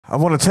I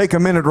want to take a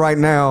minute right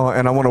now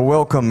and I want to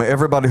welcome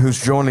everybody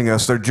who's joining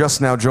us. They're just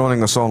now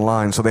joining us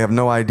online, so they have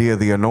no idea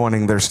the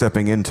anointing they're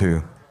stepping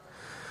into.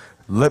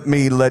 Let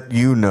me let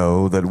you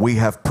know that we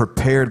have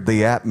prepared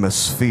the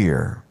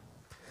atmosphere.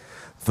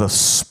 The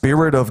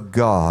Spirit of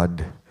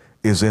God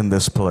is in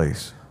this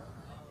place.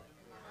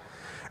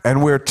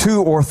 And where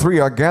two or three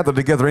are gathered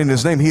together in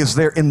His name, He is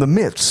there in the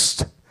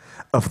midst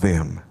of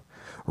them.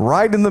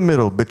 Right in the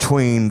middle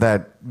between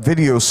that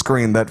video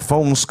screen, that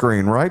phone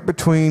screen, right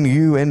between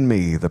you and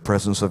me, the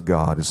presence of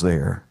God is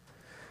there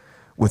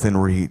within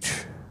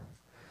reach.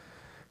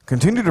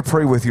 Continue to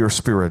pray with your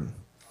spirit.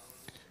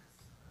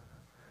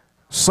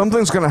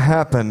 Something's going to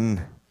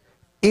happen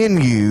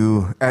in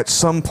you at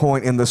some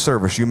point in the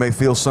service. You may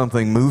feel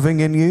something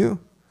moving in you.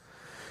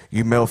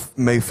 You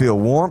may feel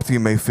warmth. You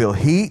may feel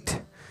heat.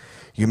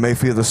 You may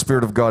feel the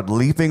Spirit of God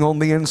leaping on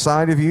the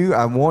inside of you.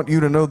 I want you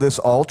to know this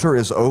altar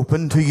is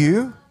open to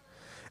you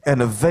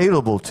and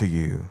available to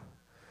you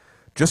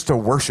just to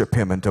worship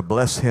Him and to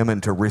bless Him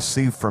and to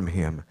receive from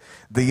Him.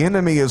 The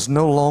enemy is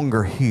no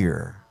longer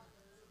here.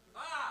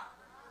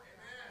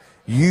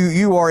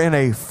 You are in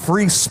a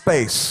free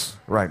space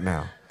right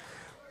now,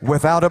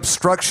 without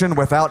obstruction,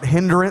 without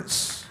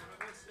hindrance.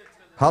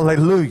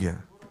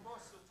 Hallelujah.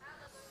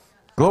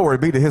 Glory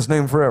be to His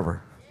name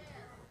forever.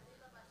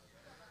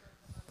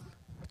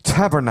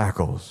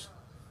 Tabernacles.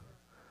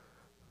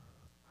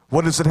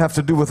 What does it have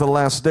to do with the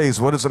last days?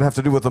 What does it have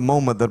to do with the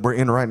moment that we're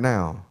in right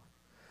now?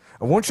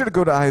 I want you to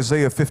go to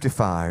Isaiah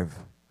 55,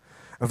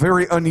 a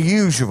very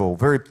unusual,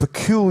 very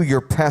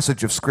peculiar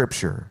passage of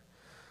Scripture.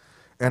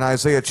 In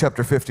Isaiah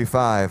chapter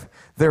 55,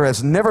 there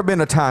has never been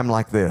a time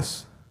like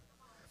this.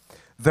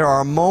 There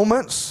are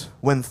moments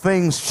when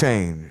things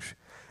change,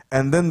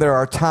 and then there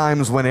are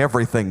times when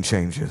everything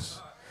changes.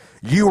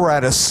 You are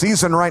at a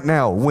season right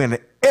now when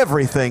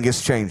everything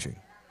is changing.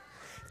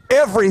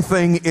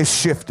 Everything is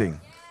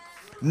shifting.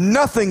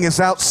 Nothing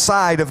is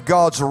outside of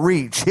God's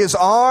reach. His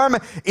arm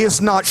is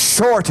not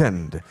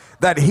shortened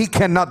that He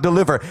cannot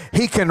deliver.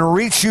 He can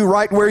reach you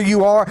right where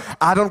you are.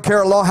 I don't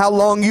care how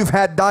long you've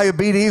had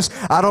diabetes.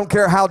 I don't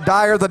care how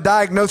dire the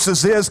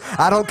diagnosis is.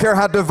 I don't care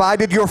how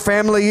divided your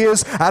family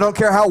is. I don't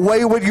care how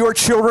wayward your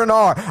children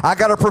are. I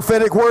got a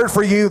prophetic word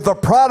for you. The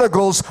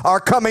prodigals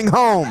are coming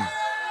home.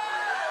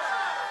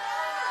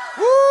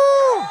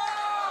 Woo!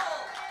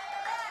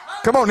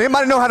 Come on,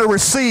 anybody know how to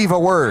receive a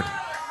word?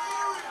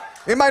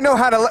 Anybody know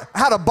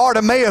how to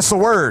Bartimaeus a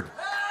word?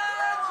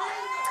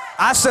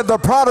 I said the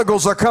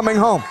prodigals are coming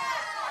home.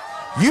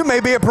 You may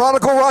be a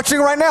prodigal watching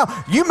right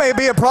now. You may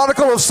be a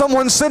prodigal of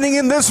someone sitting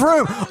in this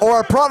room or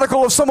a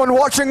prodigal of someone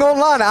watching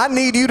online. I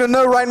need you to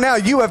know right now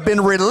you have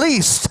been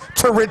released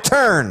to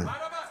return.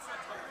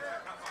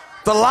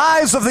 The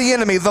lies of the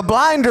enemy, the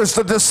blinders,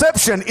 the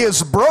deception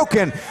is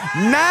broken.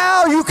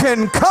 Now you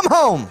can come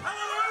home.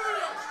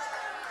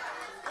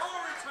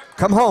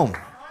 Come home.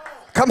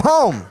 Come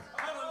home.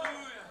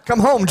 Come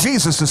home.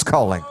 Jesus is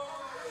calling.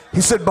 He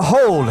said,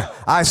 behold,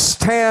 I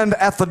stand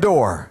at the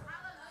door.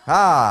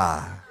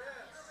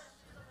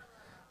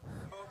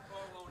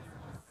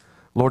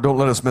 Lord, don't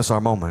let us miss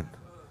our moment.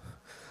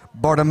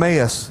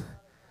 Bartimaeus,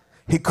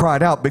 he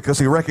cried out because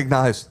he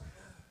recognized,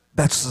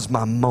 this is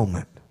my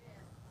moment.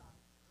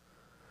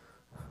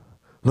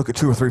 Look at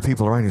two or three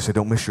people around you and say,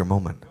 don't miss your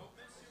moment.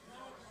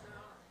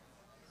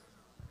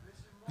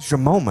 It's your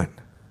moment.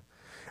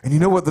 And you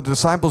know what the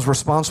disciples'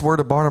 response were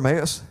to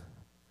Bartimaeus?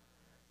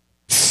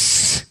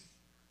 Shh.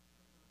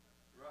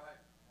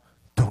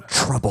 Don't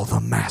trouble the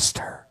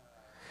master.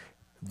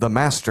 The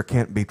master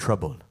can't be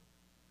troubled.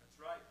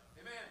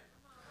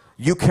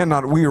 You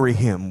cannot weary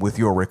him with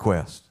your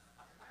request.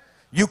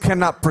 You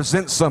cannot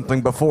present something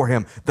before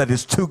him that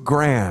is too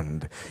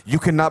grand. You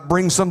cannot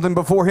bring something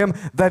before him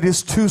that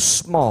is too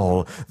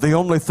small. The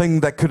only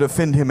thing that could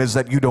offend him is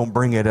that you don't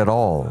bring it at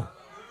all.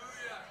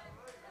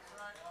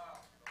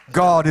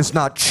 God is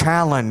not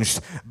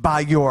challenged by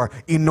your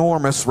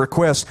enormous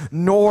request,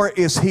 nor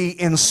is He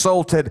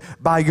insulted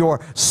by your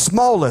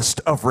smallest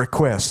of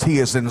requests. He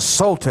is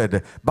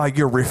insulted by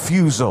your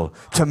refusal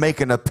to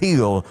make an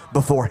appeal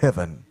before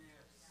heaven.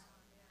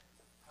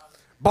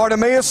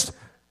 Bartimaeus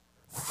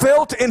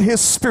felt in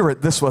his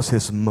spirit this was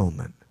his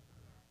moment.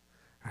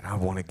 And I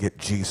want to get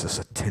Jesus'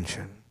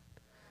 attention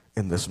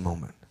in this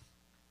moment.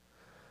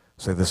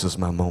 Say, this is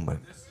my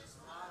moment.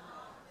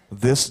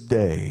 This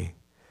day,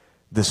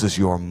 this is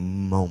your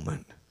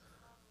moment.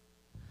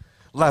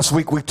 Last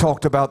week we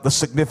talked about the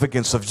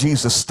significance of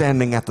Jesus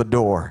standing at the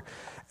door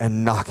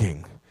and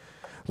knocking.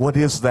 What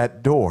is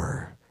that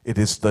door? It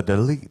is the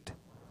delete.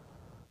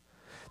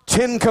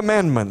 10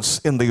 commandments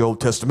in the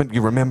Old Testament, you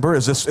remember?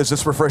 Is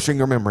this refreshing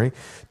your memory?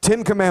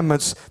 10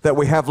 commandments that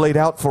we have laid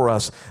out for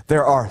us.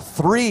 There are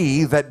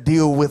 3 that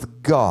deal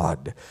with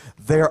God.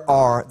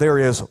 There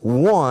is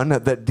 1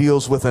 that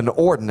deals with an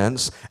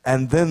ordinance,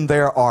 and then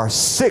there are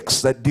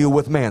 6 that deal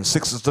with man.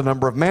 6 is the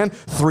number of man,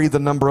 3 the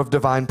number of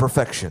divine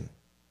perfection.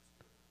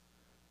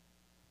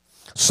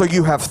 So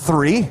you have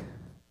 3,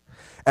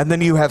 and then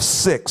you have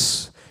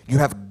 6. You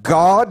have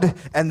God,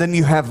 and then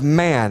you have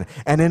man.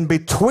 And in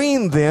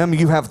between them,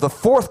 you have the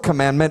fourth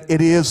commandment.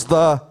 It is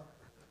the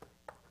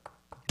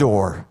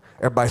door.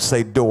 Everybody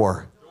say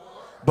door.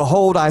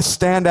 Behold, I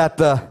stand at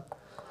the...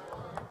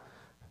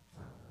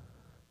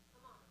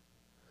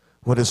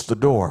 What is the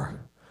door?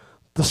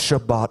 The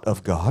Shabbat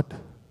of God,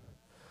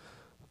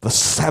 the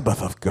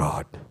Sabbath of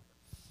God,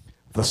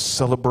 the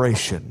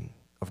celebration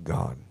of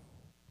God.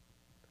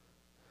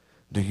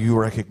 Do you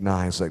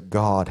recognize that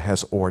God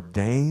has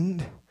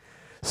ordained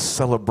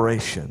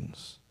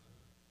celebrations?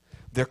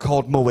 They're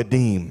called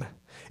Moedim.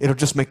 It'll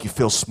just make you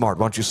feel smart.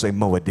 Why don't you say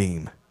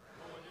Moedim?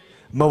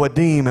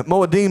 Moedim.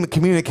 Moedim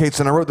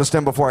communicates, and I wrote this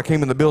down before I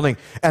came in the building,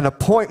 an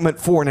appointment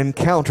for an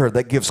encounter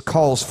that gives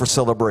calls for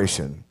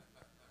celebration.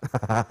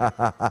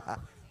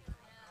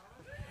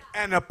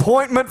 An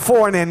appointment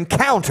for an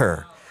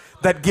encounter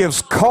that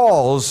gives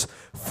cause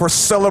for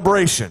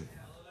celebration.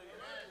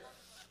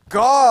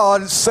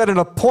 God set an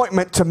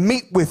appointment to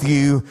meet with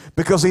you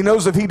because he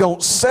knows if he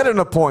don't set an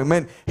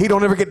appointment, he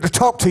don't ever get to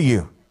talk to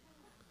you.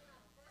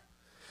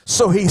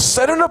 So he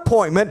set an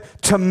appointment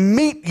to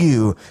meet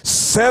you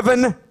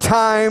 7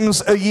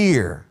 times a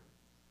year.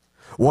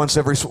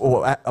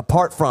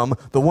 Apart from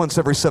the once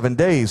every 7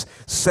 days,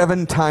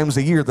 7 times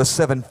a year, the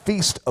 7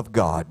 feasts of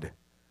God.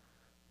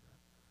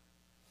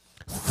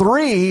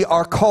 3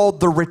 are called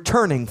the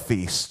returning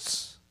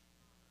feasts.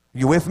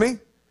 You with me?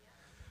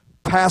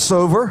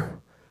 Passover,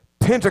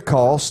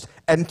 Pentecost,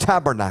 and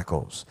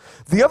Tabernacles.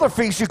 The other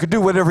feasts you could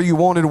do whatever you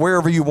wanted,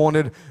 wherever you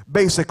wanted.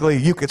 Basically,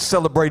 you could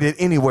celebrate it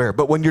anywhere.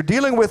 But when you're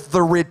dealing with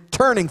the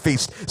returning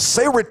feast,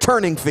 say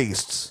returning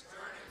feasts.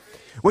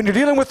 When you're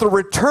dealing with the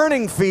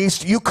returning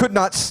feast, you could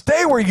not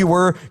stay where you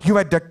were. You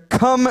had to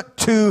come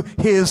to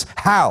his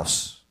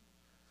house.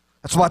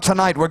 That's why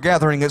tonight we're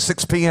gathering at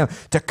 6 p.m.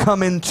 to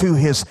come into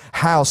his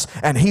house,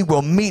 and he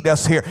will meet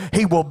us here.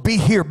 He will be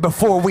here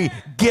before we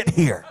get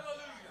here.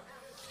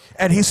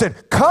 And he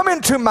said, come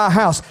into my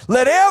house.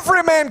 Let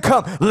every man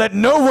come. Let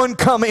no one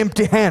come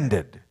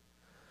empty-handed.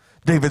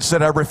 David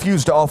said, I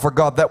refuse to offer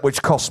God that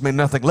which costs me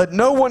nothing. Let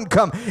no one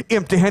come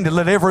empty-handed.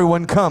 Let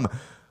everyone come.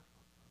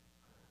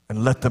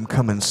 And let them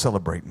come and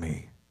celebrate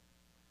me.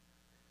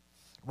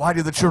 Why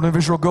did the children of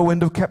Israel go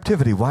into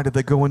captivity? Why did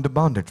they go into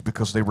bondage?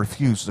 Because they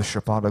refused the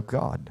Shabbat of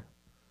God.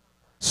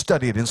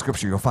 Study it in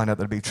Scripture. You'll find out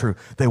that to be true.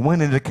 They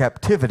went into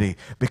captivity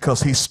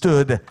because he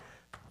stood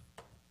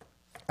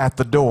at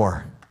the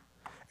door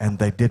and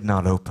they did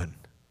not open.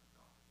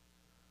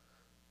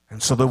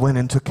 And so they went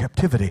into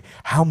captivity.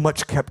 How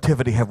much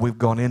captivity have we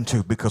gone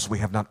into because we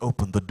have not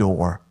opened the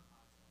door?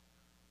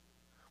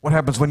 What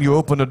happens when you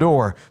open a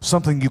door?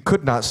 Something you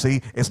could not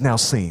see is now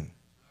seen.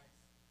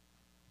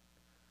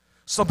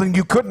 Something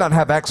you could not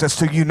have access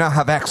to, you now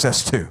have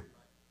access to.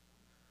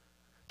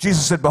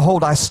 Jesus said,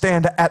 behold, I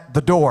stand at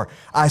the door.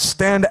 I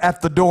stand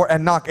at the door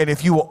and knock, and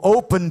if you will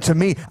open to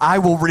me, I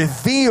will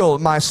reveal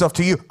myself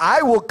to you.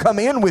 I will come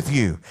in with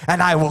you,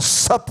 and I will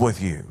sup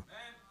with you.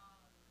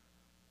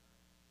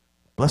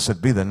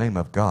 Blessed be the name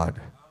of God.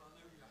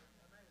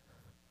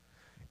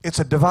 It's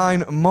a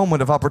divine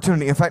moment of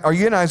opportunity. In fact, are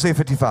you in Isaiah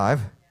 55?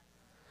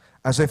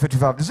 Isaiah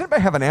 55. Does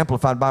anybody have an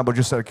Amplified Bible,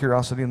 just out of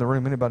curiosity, in the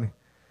room? Anybody?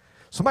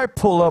 Somebody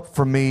pull up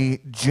for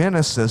me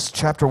Genesis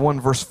chapter 1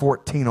 verse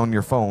 14 on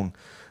your phone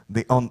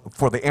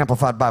for the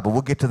Amplified Bible.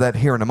 We'll get to that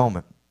here in a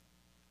moment.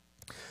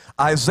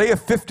 Isaiah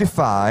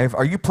 55.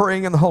 Are you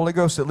praying in the Holy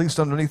Ghost at least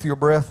underneath your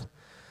breath?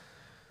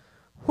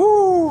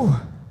 Whoo!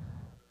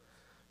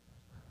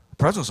 The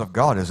presence of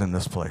God is in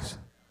this place.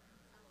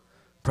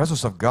 The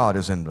presence of God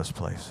is in this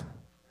place.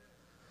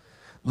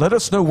 Let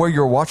us know where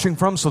you're watching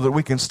from so that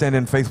we can stand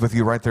in faith with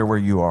you right there where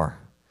you are.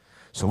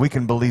 So we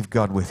can believe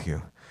God with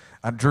you.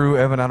 Drew,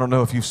 Evan, I don't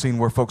know if you've seen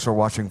where folks are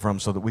watching from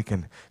so that we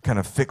can kind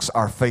of fix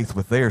our faith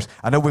with theirs.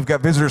 I know we've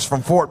got visitors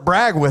from Fort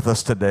Bragg with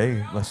us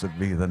today. Blessed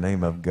be the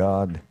name of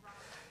God.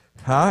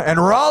 And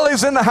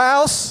Raleigh's in the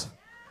house.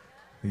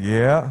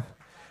 Yeah.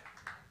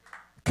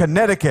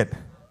 Connecticut.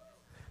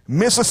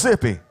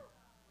 Mississippi.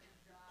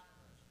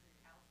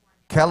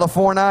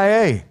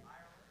 California.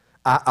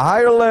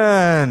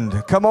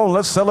 Ireland. Come on,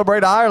 let's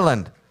celebrate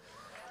Ireland.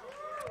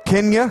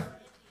 Kenya.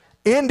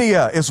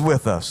 India is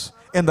with us.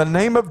 In the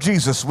name of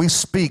Jesus, we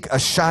speak a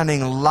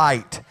shining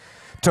light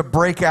to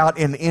break out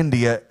in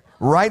India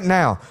right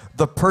now.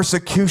 The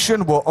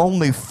persecution will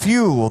only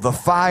fuel the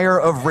fire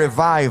of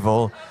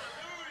revival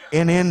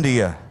in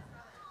India.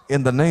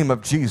 In the name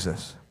of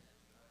Jesus.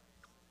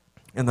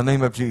 In the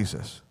name of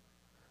Jesus.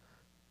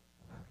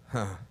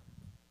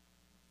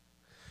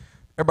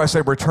 Everybody say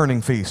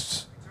returning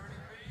feasts.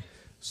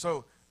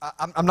 So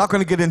I'm not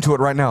going to get into it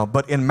right now,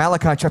 but in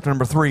Malachi chapter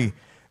number 3,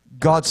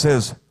 God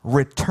says,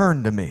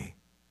 return to me,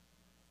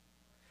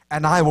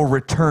 and I will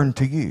return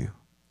to you.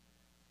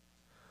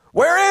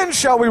 Wherein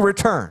shall we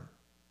return?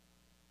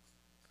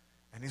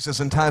 And he says,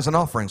 in tithes and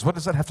offerings. What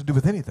does that have to do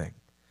with anything?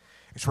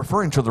 It's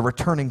referring to the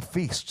returning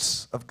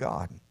feasts of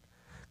God.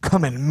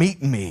 Come and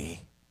meet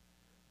me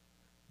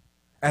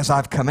as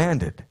I've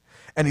commanded.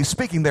 And he's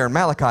speaking there in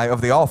Malachi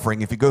of the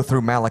offering. If you go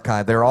through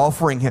Malachi, they're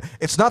offering him.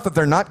 It's not that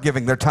they're not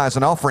giving their tithes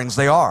and offerings.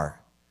 They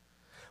are.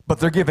 but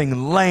they're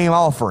giving lame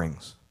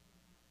offerings.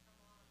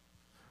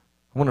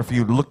 I wonder if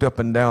you looked up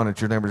and down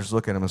at your neighbor, just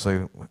look at him and say,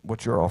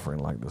 what's your offering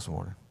like this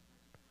morning?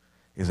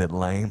 Is it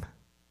lame?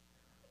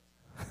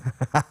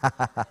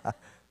 That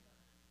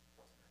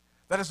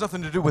has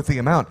nothing to do with the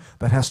amount.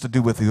 That has to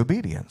do with the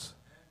obedience.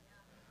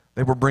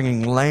 They were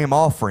bringing lame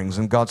offerings,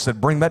 and God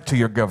said, bring that to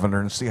your governor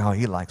and see how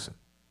he likes it.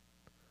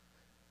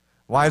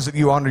 Why is it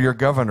you honor your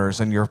governors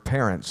and your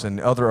parents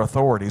and other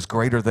authorities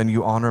greater than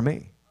you honor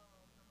me?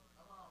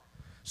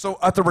 So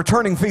at the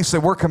returning feast, they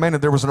were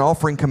commanded, there was an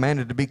offering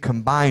commanded to be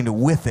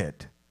combined with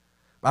it.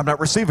 I'm not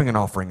receiving an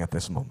offering at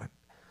this moment.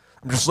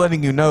 I'm just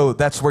letting you know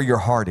that's where your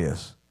heart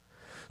is.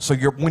 So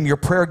when your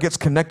prayer gets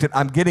connected,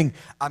 I'm getting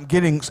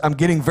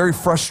very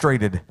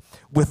frustrated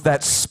with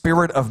that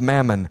spirit of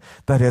mammon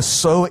that has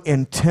so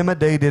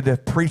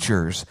intimidated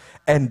preachers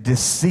and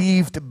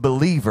deceived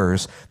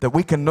believers that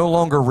we can no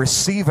longer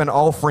receive an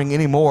offering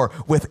anymore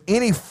with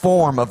any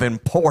form of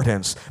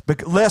importance,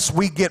 lest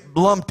we get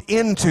lumped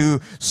into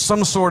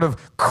some sort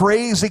of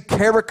crazy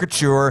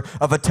caricature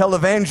of a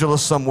televangelist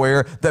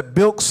somewhere that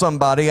bilked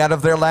somebody out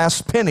of their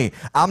last penny.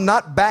 I'm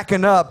not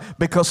backing up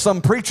because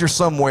some preacher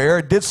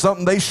somewhere did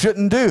something they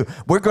shouldn't do.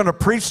 We're going to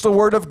preach the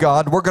Word of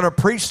God. We're going to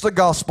preach the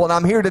gospel, and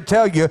I'm here to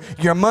tell you,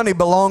 your money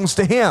belongs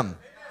to Him.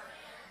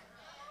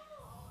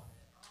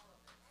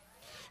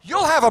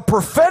 You'll have a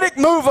prophetic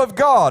move of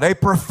God, a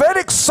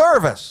prophetic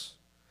service.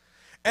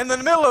 And in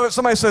the middle of it,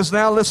 somebody says,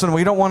 now listen,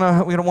 we don't want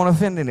to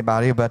offend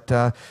anybody, but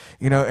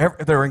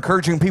they're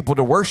encouraging people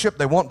to worship.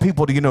 They want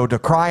people to, to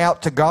cry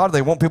out to God.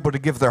 They want people to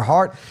give their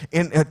heart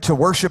to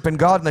worship in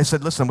God. And they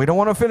said, listen, we don't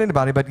want to offend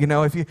anybody, but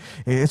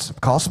it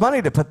costs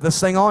money to put this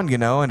thing on,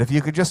 and if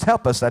you could just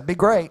help us, that'd be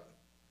great.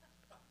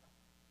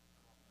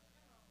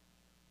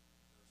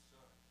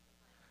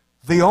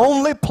 The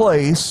only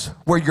place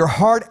where your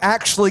heart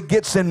actually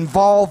gets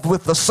involved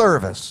with the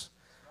service,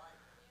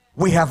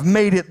 we have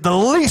made it the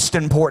least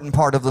important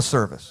part of the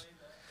service.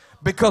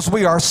 Because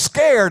we are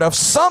scared of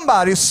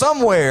somebody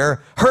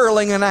somewhere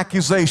hurling an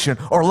accusation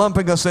or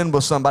lumping us in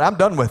with somebody. I'm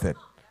done with it.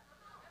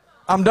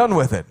 I'm done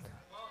with it.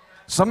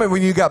 Somebody,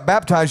 when you got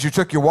baptized, you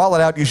took your wallet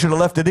out, you should have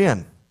left it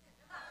in.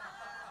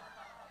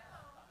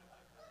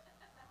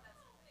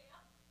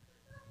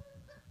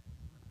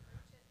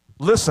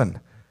 Listen.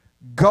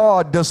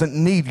 God doesn't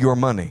need your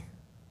money.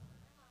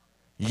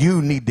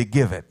 You need to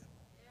give it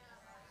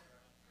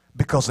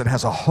because it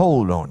has a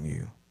hold on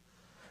you.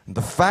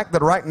 The fact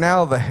that right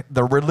now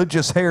the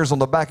religious hairs on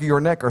the back of your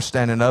neck are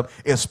standing up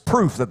is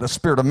proof that the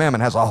spirit of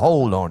mammon has a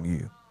hold on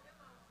you.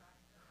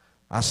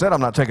 I said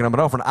I'm not taking up an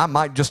offering. I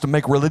might just to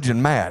make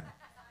religion mad.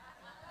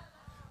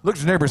 Look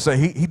at your neighbor and say,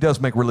 he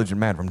does make religion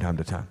mad from time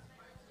to time.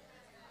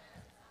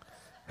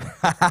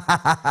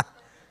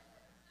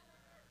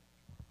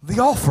 The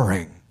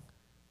offering.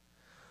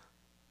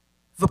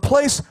 The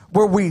place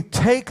where we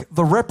take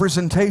the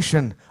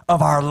representation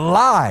of our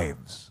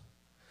lives.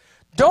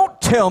 Don't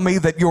tell me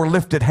that your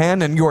lifted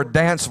hand and your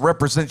dance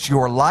represents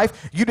your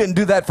life. You didn't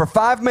do that for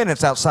 5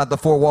 minutes outside the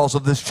four walls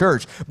of this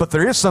church. But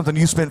there is something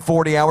you spent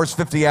 40 hours,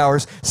 50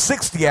 hours,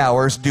 60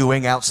 hours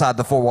doing outside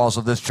the four walls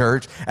of this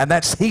church. And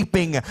that's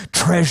heaping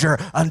treasure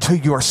unto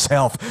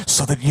yourself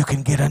so that you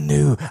can get a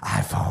new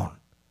iPhone.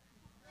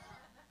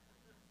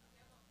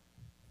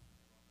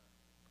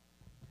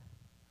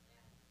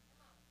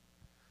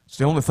 It's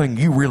the only thing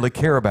you really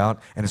care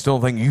about, and it's the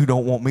only thing you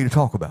don't want me to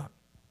talk about.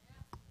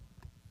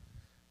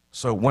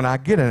 So when I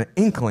get an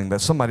inkling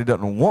that somebody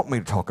doesn't want me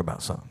to talk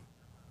about something,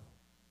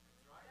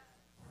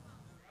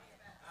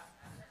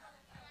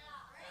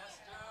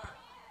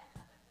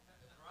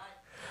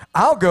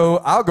 I'll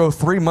go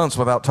 3 months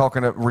without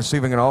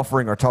receiving an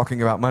offering or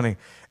talking about money,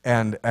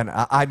 and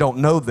I don't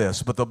know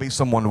this, but there'll be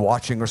someone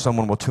watching or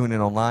someone will tune in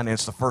online, and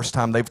it's the first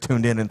time they've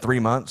tuned in 3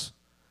 months.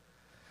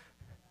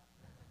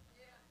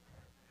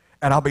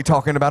 And I'll be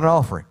talking about an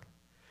offering.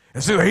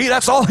 And so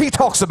that's all he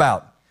talks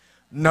about.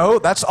 No,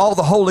 that's all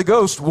the Holy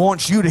Ghost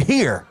wants you to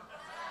hear.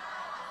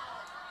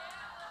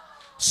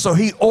 So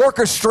he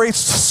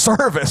orchestrates the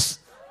service.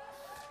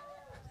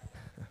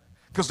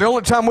 Because the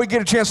only time we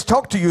get a chance to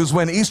talk to you is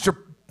when Easter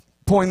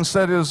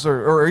poinsettias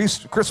or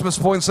Christmas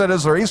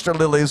poinsettias or Easter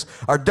lilies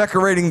are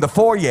decorating the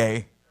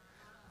foyer.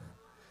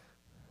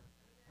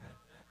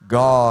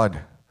 God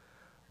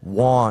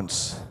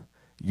wants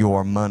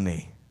your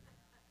money.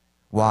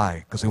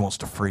 Why? Because he wants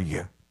to free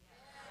you.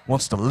 He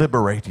wants to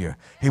liberate you.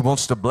 He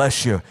wants to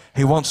bless you.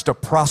 He wants to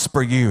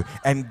prosper you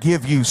and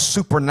give you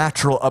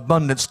supernatural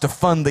abundance to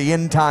fund the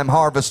end-time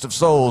harvest of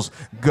souls.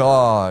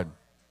 God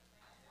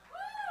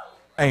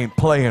ain't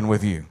playing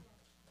with you.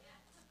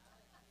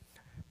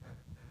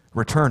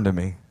 Return to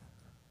me.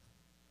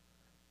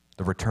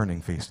 The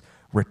returning feast.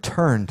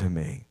 Return to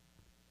me,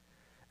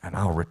 and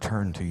I'll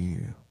return to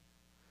you.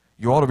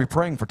 You ought to be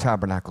praying for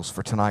tabernacles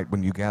for tonight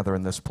when you gather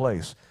in this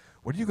place.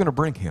 What are you going to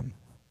bring him?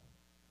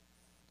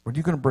 What are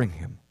you going to bring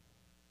him?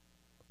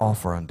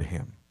 Offer unto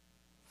him.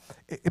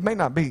 It may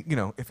not be,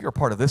 if you're a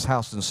part of this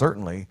house, then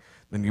certainly,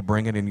 then you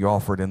bring it and you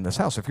offer it in this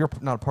house. If you're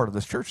not a part of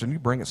this church, then you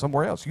bring it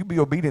somewhere else. You be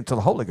obedient to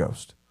the Holy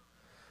Ghost.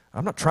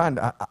 I'm not trying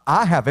to,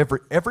 I have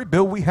every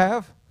bill we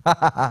have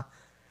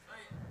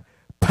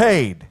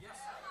paid.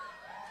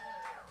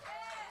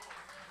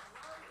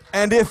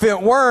 And if it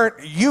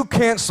weren't, you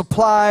can't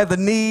supply the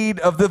need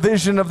of the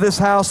vision of this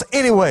house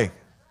anyway.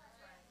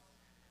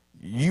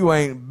 You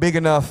ain't big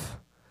enough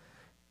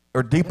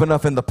or deep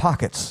enough in the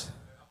pockets.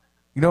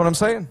 You know what I'm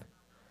saying?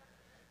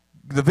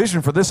 The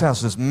vision for this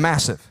house is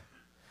massive.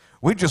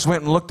 We just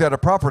went and looked at a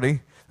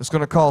property that's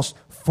going to cost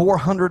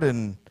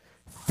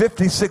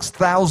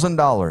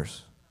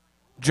 $456,000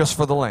 just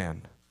for the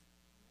land.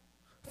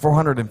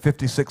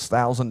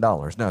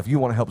 $456,000. Now, if you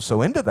want to help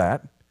sow into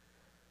that,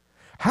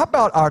 how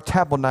about our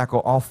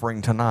tabernacle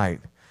offering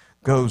tonight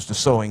goes to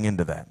sowing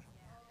into that?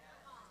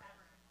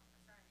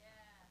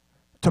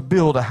 To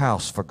build a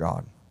house for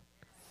God.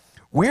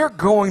 We're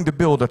going to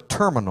build a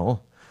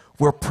terminal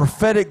where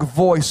prophetic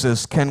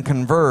voices can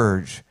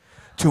converge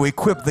to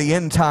equip the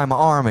end-time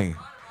army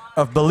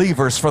of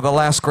believers for the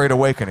last great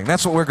awakening.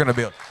 That's what we're going to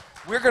build.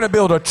 We're going to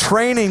build a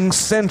training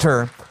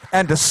center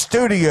and a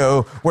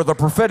studio where the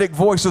prophetic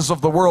voices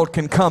of the world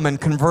can come and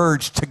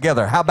converge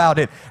together. How about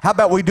it? How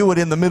about we do it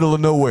in the middle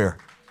of nowhere?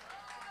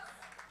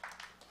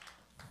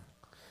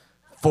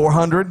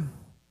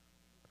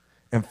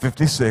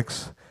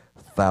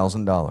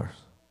 $456,000.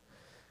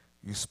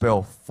 You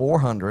spell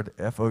 400,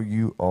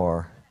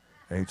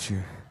 F-O-U-R-H-U.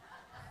 You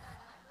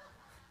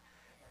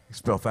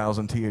spell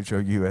thousand,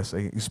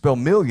 T-H-O-U-S-A. You spell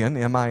million,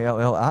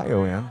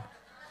 M-I-L-L-I-O-N.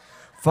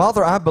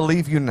 Father, I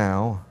believe you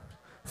now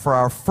for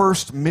our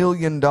first $1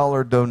 million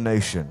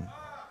donation.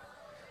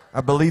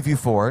 I believe you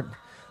for it.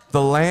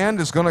 The land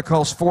is going to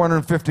cost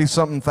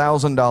 $450-something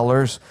thousand.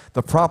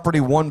 The property,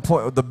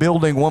 the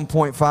building,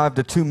 $1.5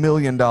 to $2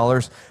 million.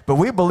 But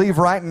we believe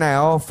right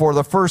now for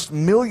the first $1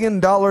 million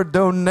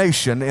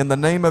donation in the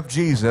name of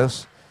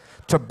Jesus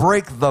to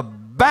break the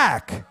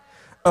back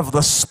of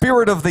the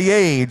spirit of the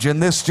age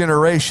in this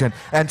generation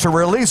and to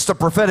release the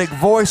prophetic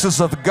voices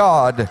of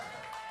God.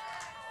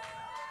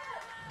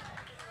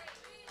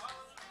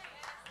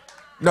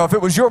 No, if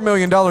it was your $1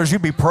 million,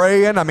 you'd be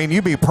praying. I mean,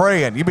 you'd be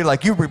praying. You'd be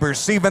like, you'd be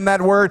receiving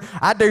that word.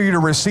 I dare you to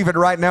receive it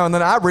right now. And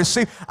then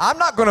I'm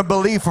not going to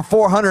believe for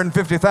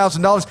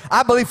 $450,000.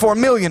 I believe for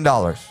 $1 million.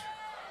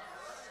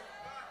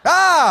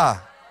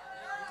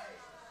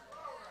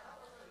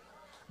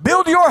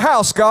 Build your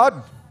house,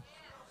 God.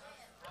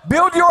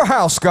 Build your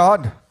house,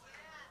 God.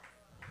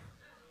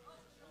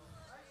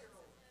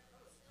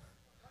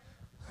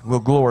 We'll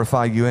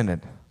glorify you in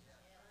it.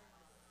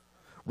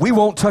 We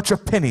won't touch a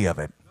penny of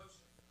it.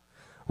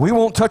 We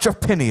won't touch a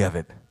penny of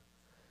it.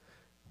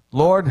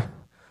 Lord,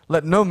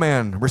 let no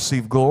man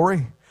receive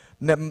glory.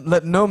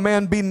 Let no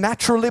man be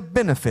naturally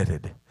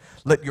benefited.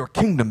 Let your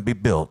kingdom be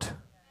built.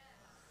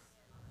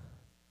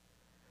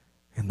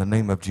 In the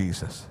name of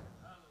Jesus.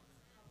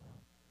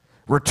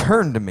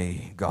 Return to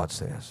me, God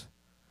says,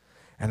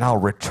 and I'll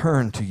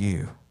return to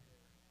you.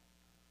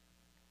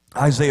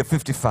 Isaiah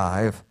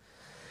 55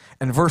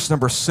 and verse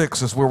number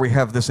 6 is where we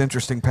have this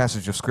interesting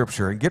passage of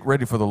Scripture. And get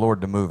ready for the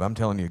Lord to move. I'm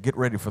telling you, get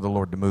ready for the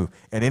Lord to move.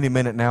 At any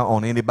minute now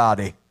on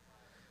anybody.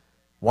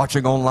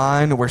 Watching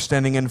online, we're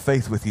standing in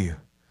faith with you.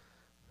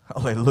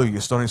 Hallelujah.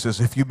 Stoney says,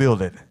 if you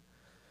build it,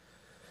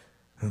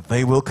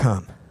 they will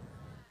come.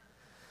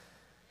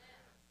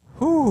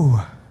 Whew.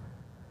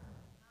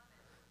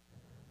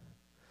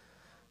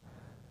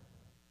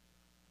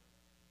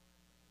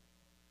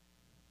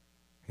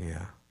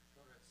 Yeah.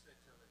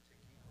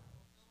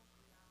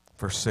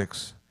 Verse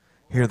 6,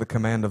 hear the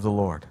command of the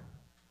Lord.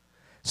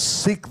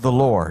 Seek the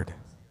Lord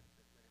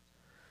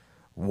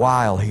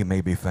while he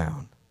may be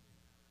found.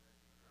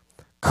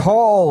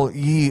 Call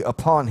ye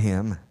upon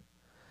him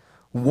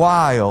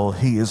while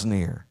he is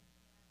near.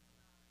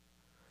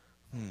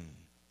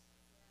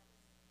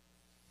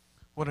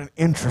 What an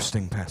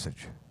interesting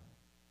passage.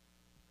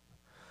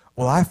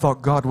 Well, I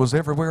thought God was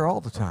everywhere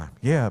all the time.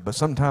 Yeah, but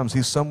sometimes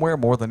he's somewhere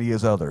more than he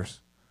is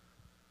others.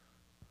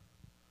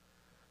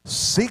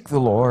 Seek the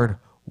Lord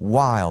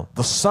while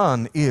the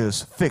sun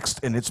is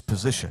fixed in its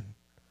position.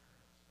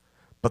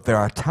 But there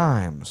are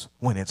times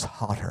when it's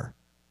hotter.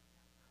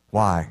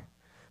 Why?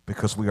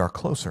 Because we are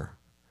closer.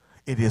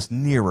 It is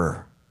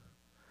nearer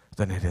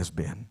than it has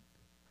been.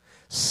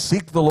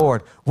 Seek the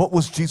Lord. What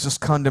was Jesus'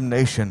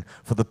 condemnation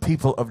for the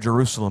people of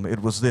Jerusalem?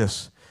 It was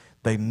this: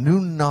 they knew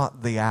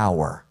not the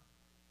hour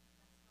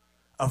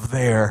of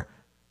their...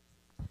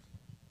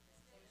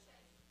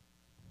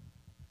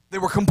 They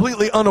were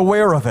completely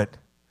unaware of it.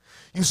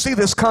 You see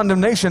this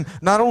condemnation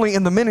not only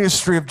in the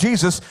ministry of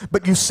Jesus,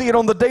 but you see it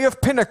on the day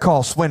of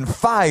Pentecost when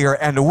fire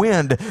and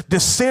wind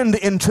descend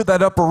into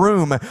that upper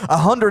room.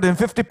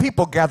 150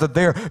 people gathered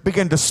there,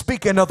 began to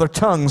speak in other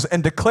tongues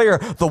and declare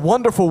the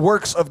wonderful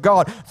works of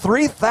God.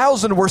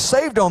 3,000 were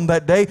saved on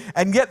that day,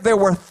 and yet there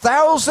were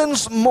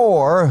thousands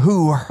more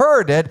who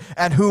heard it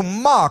and who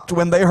mocked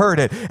when they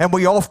heard it. And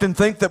we often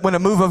think that when a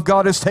move of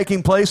God is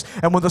taking place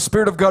and when the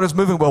Spirit of God is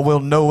moving, well, we'll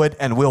know it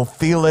and we'll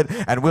feel it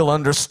and we'll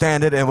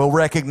understand it and we'll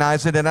recognize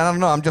memorize it, and I don't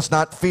know, I'm just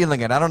not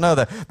feeling it. I don't know,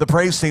 the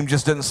praise team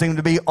just didn't seem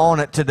to be on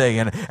it today.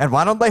 And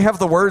why don't they have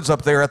the words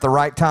up there at the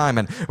right time?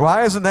 And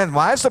why is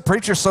the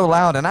preacher so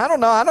loud? And I don't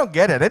know, I don't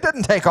get it. It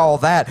doesn't take all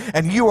that.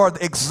 And you are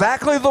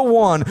exactly the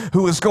one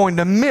who is going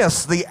to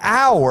miss the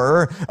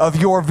hour of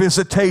your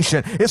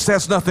visitation. This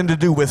has nothing to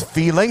do with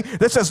feeling.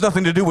 This has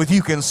nothing to do with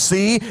you can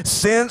see,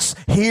 sense,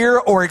 hear,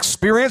 or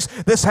experience.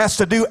 This has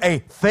to do a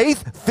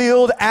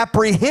faith-filled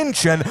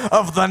apprehension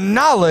of the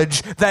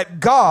knowledge that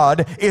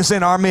God is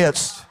in our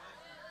midst.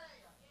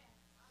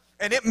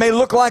 And it may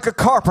look like a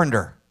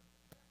carpenter.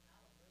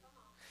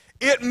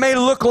 It may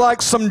look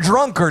like some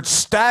drunkards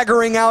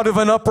staggering out of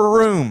an upper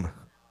room.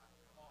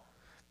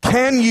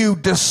 Can you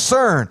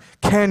discern?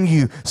 Can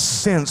you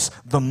sense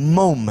the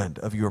moment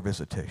of your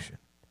visitation?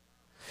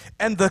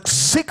 And the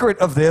secret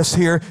of this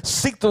here,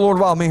 seek the Lord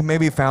while he may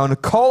be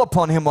found, call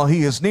upon him while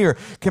he is near,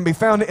 can be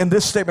found in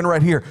this statement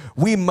right here.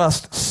 We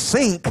must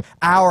sync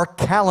our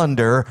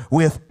calendar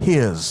with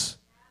his.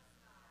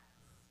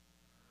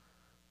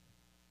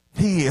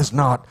 He does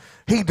not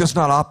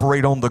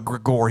operate on the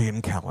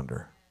Gregorian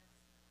calendar.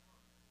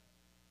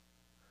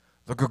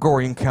 The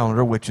Gregorian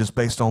calendar, which is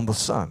based on the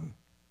sun.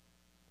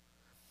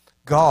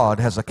 God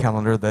has a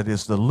calendar that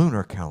is the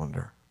lunar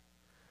calendar.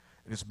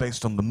 It is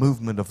based on the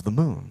movement of the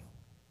moon.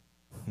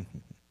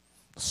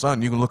 The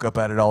sun, you can look up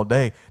at it all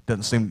day.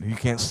 You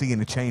can't see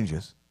any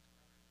changes.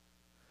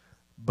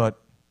 But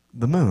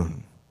the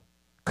moon,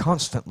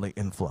 constantly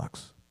in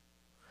flux,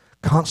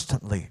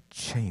 constantly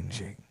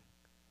changing,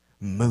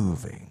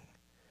 moving.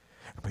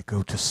 And we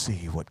go to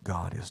see what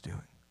God is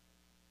doing.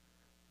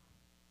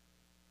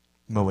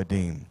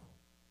 Moedim,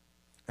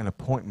 an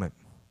appointment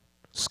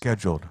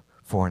scheduled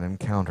for an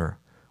encounter,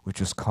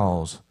 which is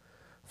cause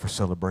for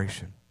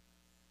celebration.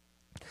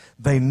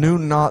 They knew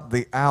not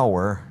the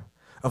hour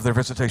of their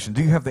visitation.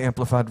 Do you have the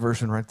Amplified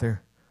Version right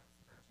there?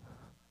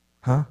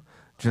 Huh?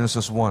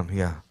 Genesis 1,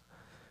 yeah.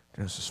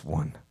 Genesis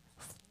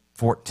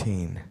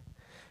 1:14.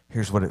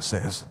 Here's what it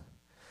says.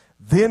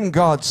 Then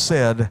God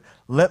said,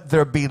 let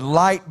there be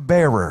light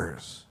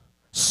bearers,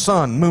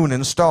 sun, moon,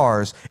 and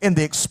stars, in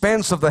the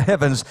expanse of the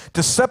heavens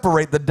to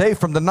separate the day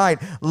from the night.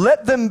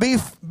 Let them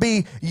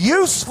be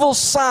useful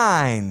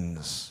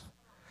signs,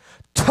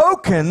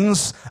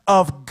 tokens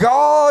of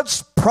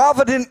God's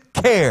provident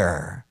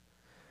care,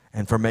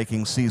 and for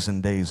making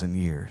season, days, and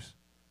years.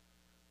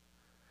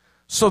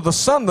 So the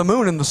sun, the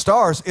moon, and the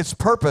stars, its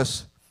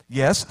purpose,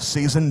 yes,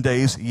 season,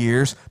 days,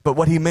 years, but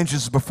what he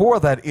mentions before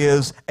that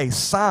is a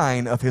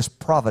sign of his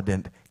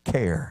provident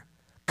care,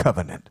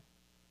 covenant.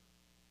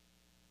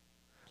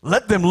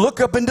 Let them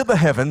look up into the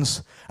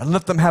heavens and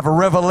let them have a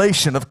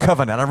revelation of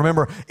covenant. I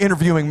remember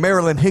interviewing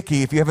Marilyn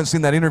Hickey, if you haven't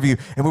seen that interview,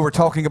 and we were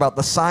talking about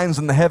the signs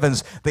in the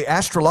heavens. The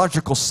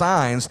astrological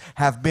signs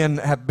have been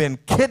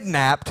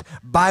kidnapped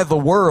by the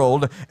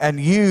world and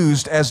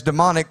used as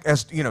demonic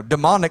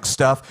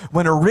stuff,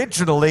 when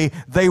originally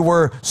they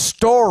were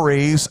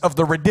stories of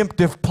the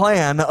redemptive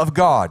plan of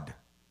God.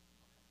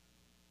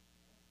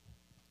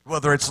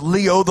 Whether it's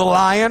Leo the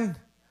lion,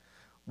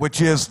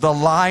 which is the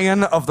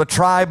lion of the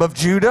tribe of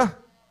Judah,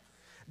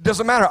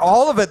 doesn't matter.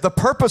 All of it, the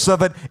purpose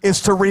of it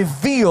is to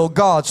reveal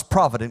God's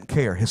provident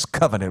care, his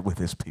covenant with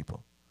his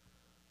people.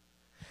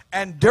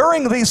 And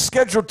during these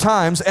scheduled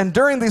times and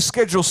during these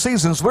scheduled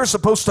seasons, we're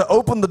supposed to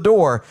open the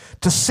door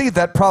to see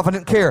that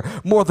provident care.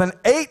 More than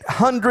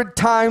 800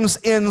 times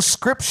in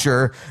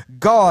Scripture,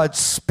 God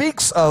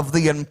speaks of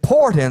the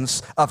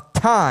importance of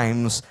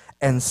times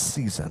and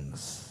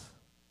seasons.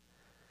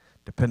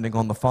 Depending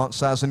on the font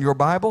size in your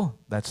Bible,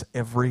 that's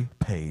every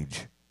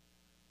page.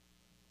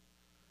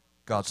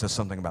 God says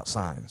something about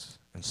signs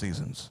and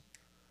seasons.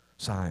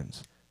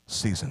 Signs,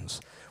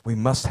 seasons. We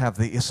must have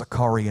the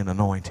Issacharian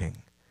anointing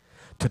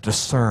to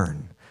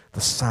discern the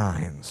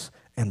signs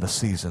and the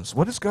seasons.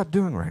 What is God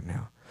doing right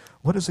now?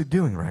 What is he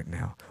doing right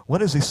now?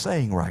 What is he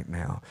saying right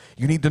now?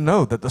 You need to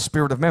know that the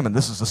spirit of mammon,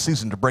 this is the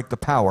season to break the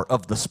power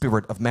of the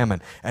spirit of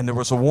mammon. And there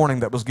was a warning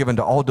that was given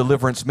to all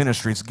deliverance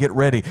ministries. Get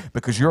ready,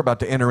 because you're about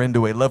to enter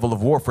into a level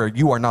of warfare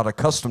you are not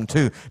accustomed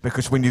to.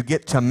 Because when you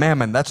get to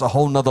mammon, that's a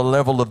whole nother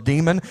level of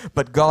demon.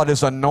 But God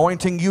is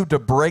anointing you to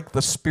break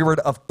the spirit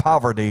of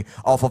poverty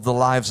off of the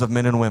lives of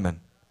men and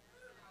women.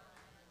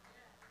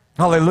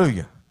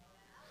 Hallelujah.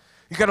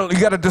 You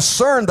got to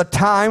discern the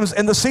times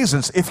and the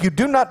seasons. If you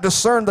do not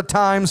discern the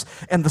times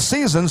and the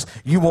seasons,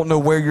 you won't know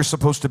where you're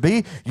supposed to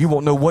be. You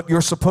won't know what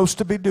you're supposed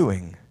to be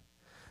doing.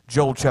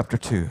 Joel chapter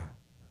 2.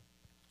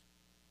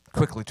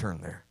 Quickly turn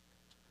there.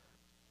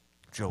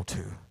 Joel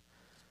 2.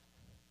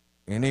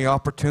 Any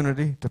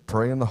opportunity to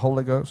pray in the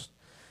Holy Ghost,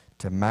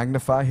 to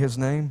magnify his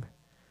name,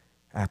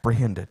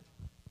 apprehend it.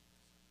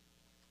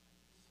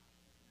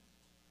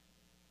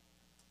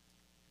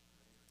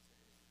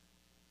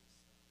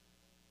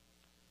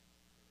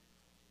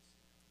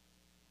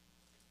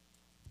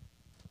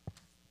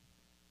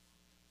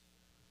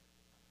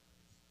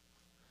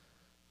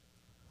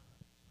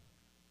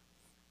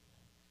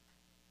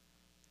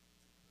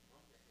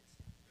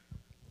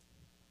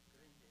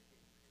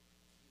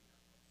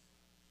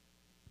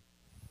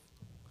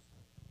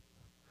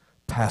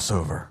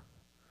 Passover.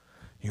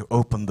 You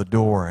open the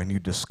door and you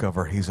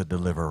discover he's a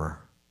deliverer.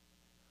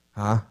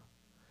 Huh?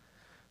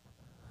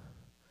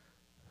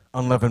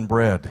 Unleavened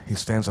bread, he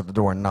stands at the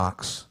door and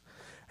knocks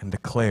and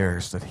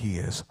declares that he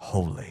is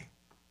holy.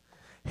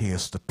 He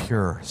is the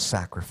pure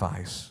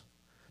sacrifice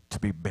to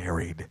be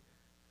buried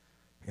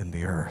in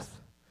the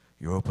earth.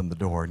 You open the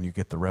door and you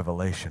get the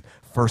revelation.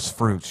 First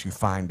fruits, you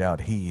find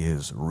out he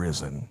is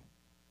risen.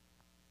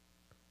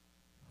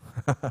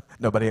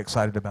 Nobody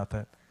excited about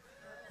that?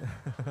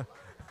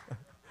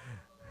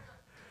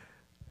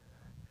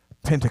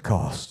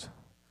 Pentecost.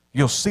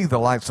 You'll see the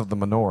lights of the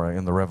menorah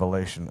in the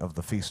revelation of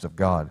the Feast of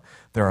God.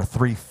 There are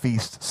 3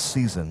 feast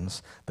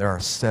seasons. There are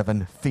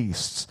 7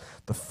 feasts.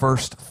 The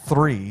first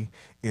 3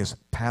 is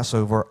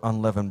Passover,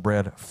 unleavened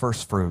bread,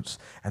 first fruits.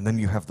 And then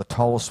you have the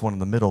tallest one in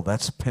the middle.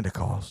 That's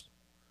Pentecost,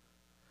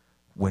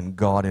 when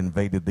God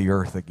invaded the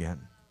earth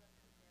again.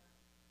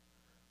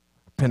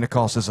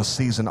 Pentecost is a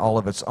season all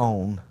of its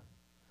own.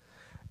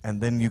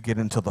 And then you get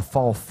into the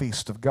fall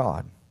feast of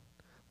God,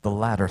 the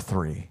latter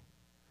 3.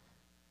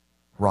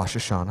 Rosh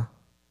Hashanah,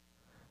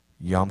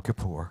 Yom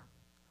Kippur,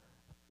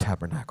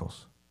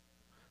 Tabernacles.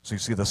 So you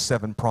see the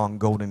 7-pronged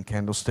golden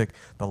candlestick,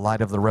 the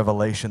light of the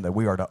revelation that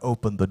we are to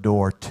open the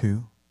door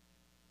to.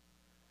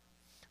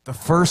 The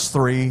first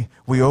 3,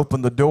 we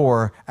open the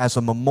door as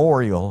a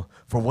memorial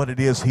for what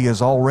it is he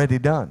has already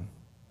done.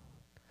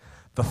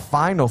 The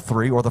final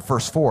 3, or the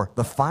first 4,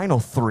 the final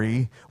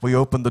 3, we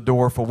open the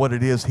door for what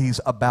it is he's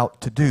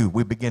about to do.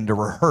 We begin to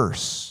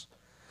rehearse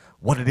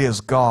what it is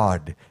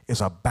God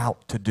is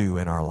about to do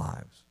in our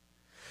lives.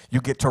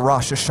 You get to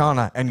Rosh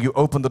Hashanah and you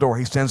open the door.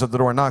 He stands at the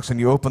door and knocks, and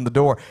you open the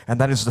door,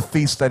 and that is the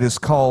feast that is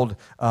called,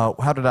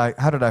 how did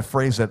I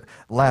phrase it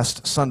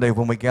last Sunday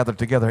when we gathered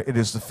together? It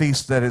is the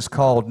feast that is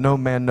called No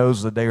Man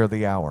Knows the Day or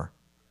the Hour.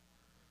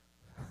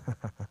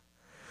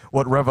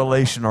 What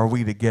revelation are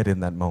we to get in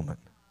that moment?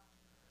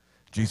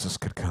 Jesus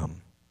could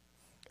come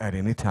at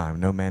any time.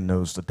 No man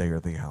knows the day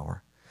or the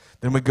hour.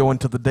 Then we go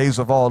into the days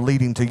of awe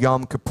leading to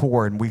Yom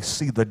Kippur, and we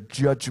see the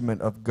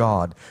judgment of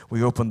God.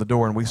 We open the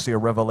door and we see a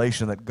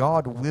revelation that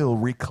God will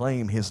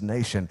reclaim his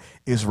nation,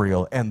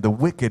 Israel, and the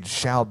wicked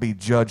shall be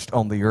judged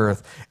on the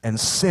earth, and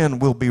sin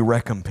will be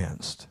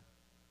recompensed.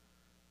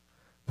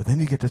 But then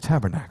you get to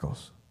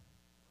Tabernacles.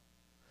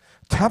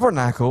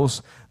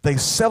 Tabernacles, they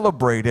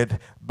celebrated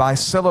by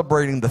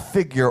celebrating the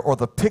figure or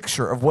the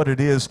picture of what it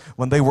is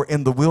when they were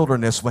in the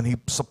wilderness, when he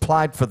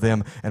supplied for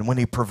them and when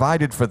he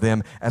provided for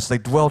them as they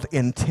dwelt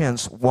in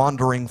tents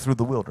wandering through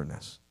the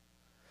wilderness.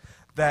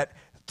 That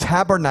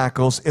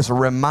Tabernacles is a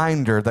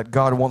reminder that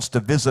God wants to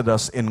visit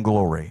us in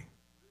glory.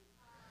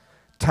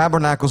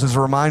 Tabernacles is a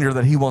reminder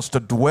that he wants to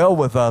dwell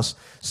with us.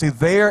 See,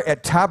 there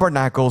at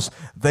Tabernacles,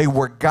 they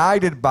were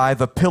guided by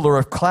the pillar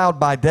of cloud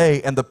by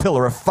day and the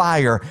pillar of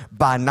fire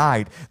by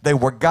night. They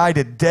were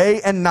guided day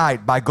and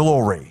night by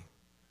glory.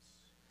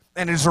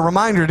 And it's a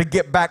reminder to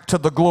get back to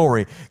the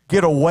glory.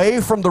 Get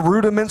away from the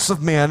rudiments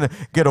of men,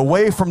 get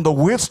away from the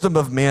wisdom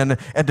of men,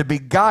 and to be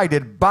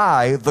guided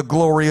by the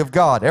glory of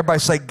God. Everybody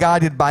say,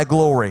 guided by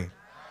glory.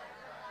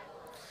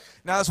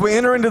 Now, as we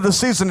enter into the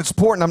season, it's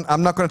important.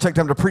 I'm not going to take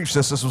time to preach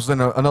this. This was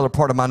in another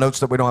part of my notes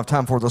that we don't have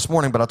time for this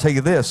morning, but I'll tell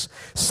you this.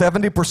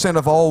 70%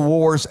 of all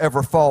wars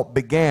ever fought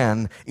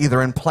began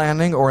either in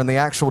planning or in the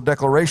actual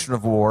declaration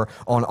of war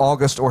on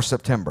August or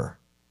September.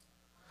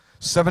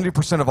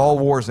 70% of all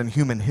wars in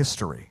human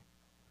history,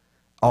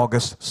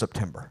 August,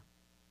 September.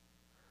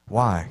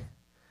 Why?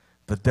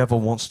 The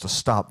devil wants to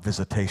stop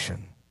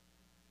visitation.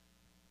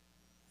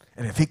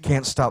 And if he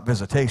can't stop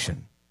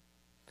visitation,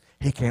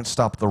 he can't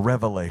stop the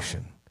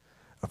revelation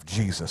of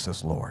Jesus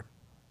as Lord.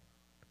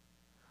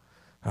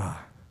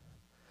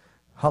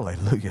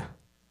 Hallelujah.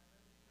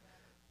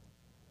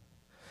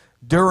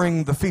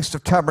 During the Feast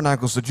of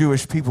Tabernacles, the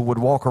Jewish people would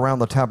walk around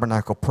the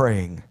tabernacle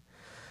praying,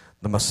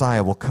 the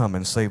Messiah will come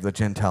and save the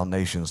Gentile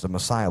nations. The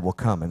Messiah will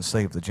come and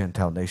save the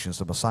Gentile nations.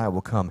 The Messiah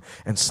will come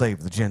and save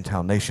the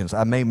Gentile nations.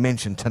 I may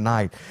mention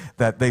tonight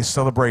that they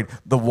celebrate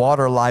the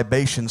water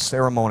libation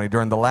ceremony.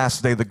 During the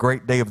last day, the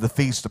great day of the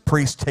feast, the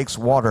priest takes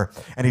water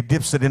and he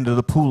dips it into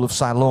the pool of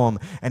Siloam,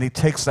 and he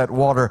takes that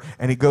water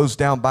and he goes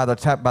down by the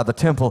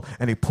temple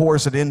and he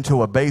pours it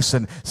into a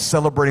basin,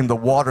 celebrating the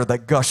water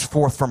that gushed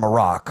forth from a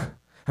rock.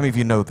 How many of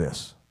you know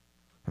this?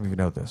 How many of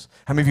you know this?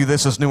 How many of you,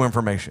 this is new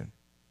information?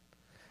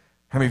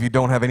 How many of you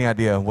don't have any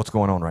idea what's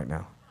going on right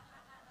now?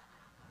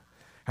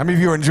 How many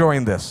of you are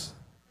enjoying this?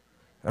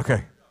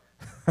 Okay.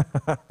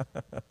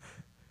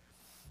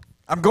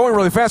 I'm going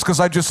really fast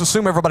because I just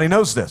assume everybody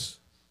knows this.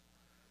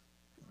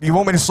 Do you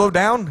want me to slow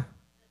down?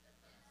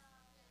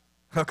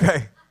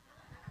 Okay.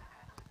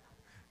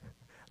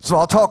 So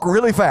I'll talk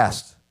really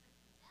fast.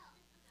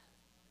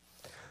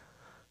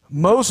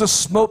 Moses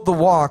smote the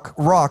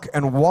rock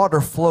and water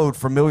flowed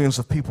for millions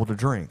of people to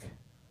drink.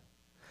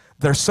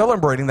 They're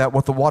celebrating that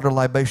with the water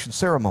libation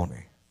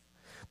ceremony.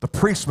 The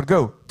priest would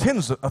go,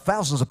 tens of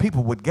thousands of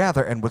people would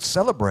gather and would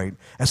celebrate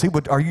as he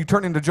would, are you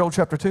turning to Joel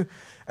chapter 2?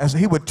 As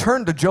he would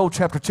turn to Joel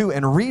chapter 2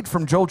 and read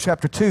from Joel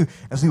chapter 2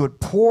 as he would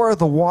pour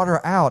the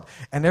water out,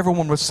 and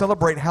everyone would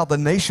celebrate how the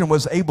nation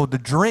was able to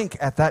drink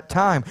at that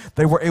time.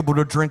 They were able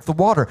to drink the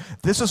water.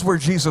 This is where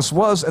Jesus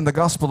was in the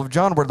Gospel of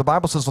John, where the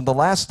Bible says on the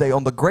last day,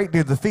 on the great day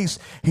of the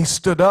feast, he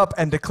stood up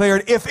and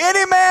declared, if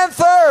any man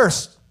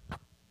thirst,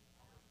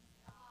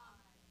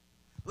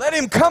 let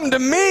him come to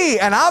me,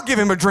 and I'll give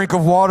him a drink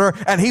of water,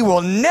 and he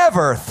will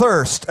never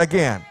thirst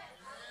again.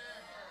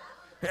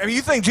 I mean,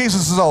 you think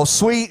Jesus is all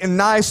sweet and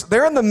nice.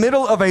 They're in the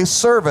middle of a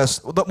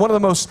service, one of the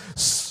most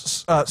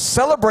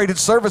celebrated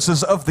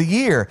services of the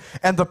year,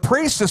 and the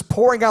priest is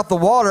pouring out the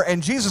water,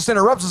 and Jesus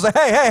interrupts and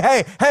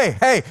says,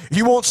 hey,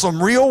 you want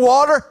some real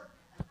water?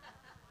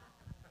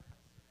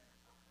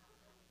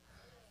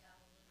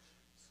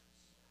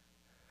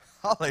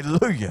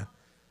 Hallelujah.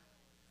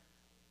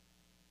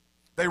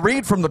 They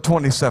read from the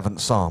 27th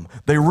Psalm.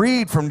 They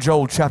read from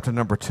Joel chapter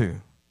number 2.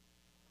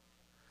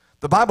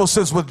 The Bible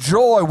says, with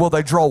joy will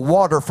they draw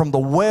water from the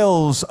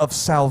wells of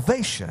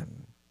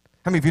salvation.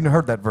 How many of you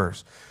heard that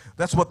verse?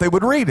 That's what they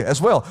would read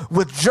as well.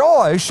 With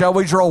joy shall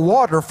we draw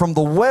water from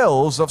the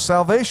wells of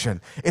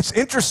salvation. It's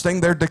interesting,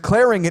 they're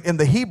declaring it in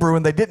the Hebrew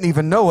and they didn't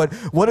even know it.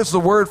 What is the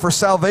word for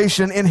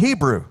salvation in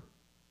Hebrew?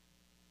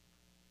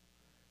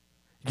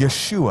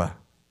 Yeshua.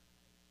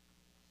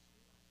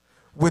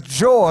 With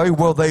joy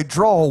will they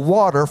draw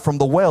water from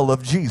the well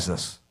of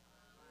Jesus.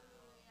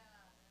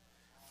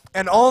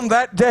 And on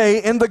that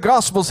day in the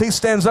Gospels, he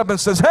stands up and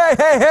says,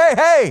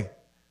 hey.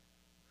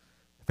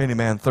 If any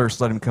man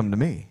thirst, let him come to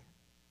me.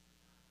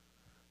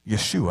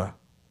 Yeshua,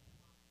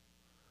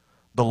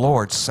 the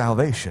Lord's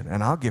salvation,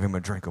 and I'll give him a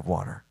drink of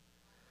water,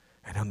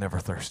 and he'll never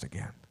thirst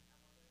again.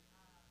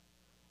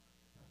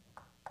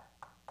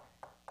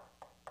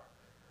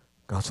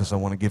 God says, I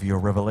want to give you a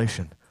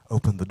revelation.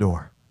 Open the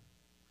door.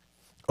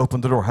 Open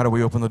the door. How do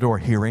we open the door?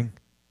 Hearing.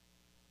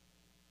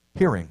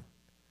 Hearing.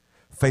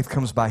 Faith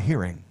comes by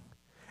hearing,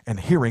 and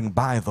hearing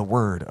by the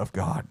word of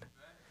God.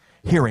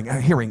 Hearing.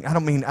 I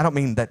don't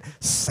mean that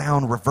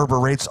sound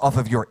reverberates off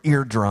of your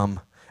eardrum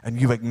and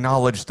you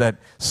acknowledge that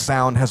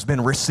sound has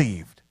been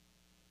received.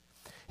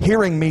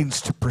 Hearing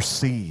means to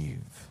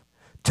perceive,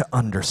 to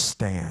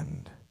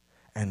understand,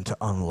 and to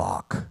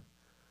unlock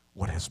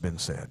what has been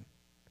said.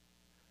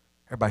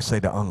 Everybody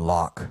say to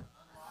unlock.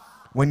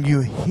 When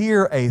you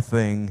hear a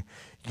thing,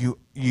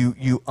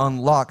 you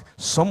unlock.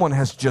 Someone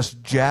has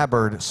just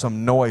jabbered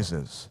some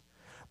noises.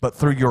 But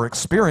through your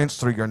experience,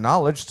 through your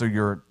knowledge, through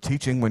your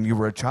teaching when you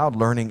were a child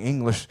learning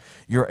English,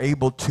 you're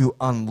able to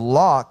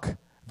unlock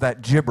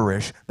that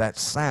gibberish, that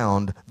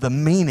sound, the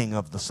meaning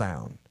of the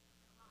sound.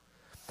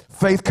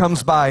 Faith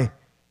comes by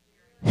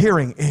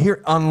hearing,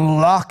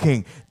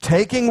 unlocking,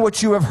 taking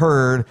what you have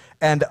heard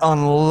and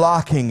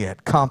unlocking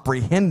it,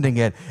 comprehending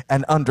it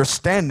and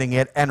understanding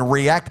it and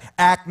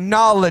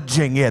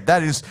acknowledging it.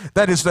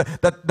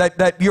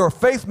 That your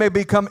faith may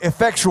become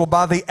effectual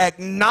by the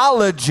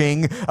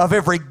acknowledging of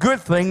every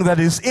good thing that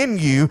is in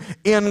you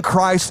in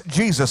Christ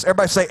Jesus.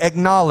 Everybody say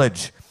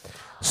acknowledge.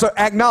 So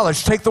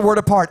acknowledge, take the word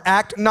apart,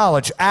 act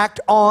knowledge, act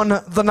on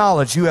the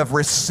knowledge. You have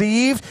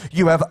received,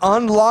 you have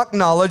unlocked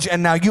knowledge,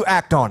 and now you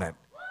act on it.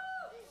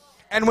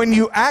 And when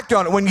you act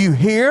on it, when you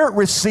hear,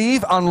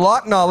 receive,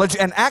 unlock knowledge,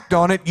 and act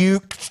on it, you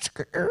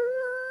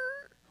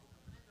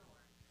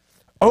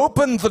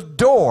open the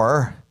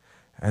door,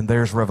 and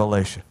there's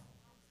revelation.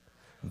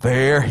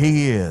 There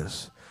he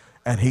is,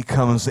 and he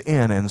comes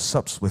in and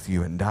sups with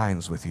you and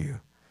dines with you.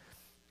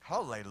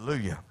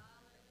 Hallelujah.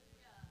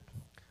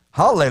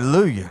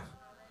 Hallelujah.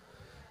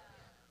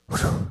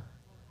 Whew.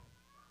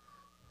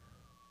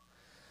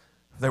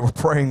 They were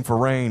praying for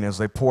rain as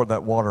they poured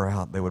that water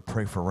out. They would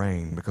pray for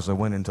rain because they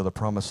went into the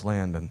promised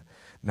land, and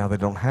now they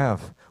don't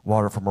have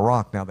water from a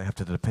rock. Now they have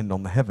to depend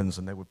on the heavens,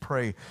 and they would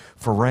pray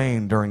for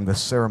rain during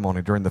this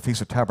ceremony, during the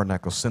Feast of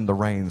Tabernacles. Send the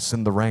rain,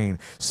 send the rain,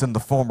 send the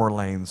former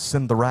rain,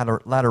 send the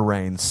latter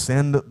rain,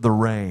 send the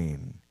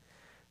rain.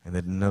 And they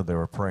didn't know they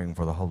were praying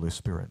for the Holy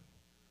Spirit.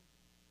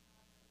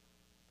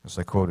 As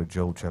they quoted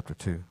Joel chapter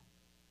 2.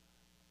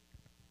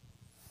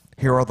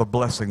 Here are the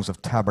blessings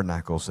of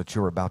tabernacles that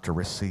you're about to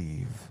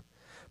receive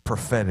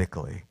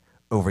prophetically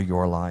over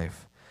your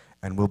life.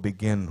 And we'll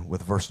begin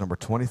with verse number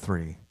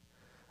 23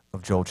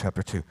 of Joel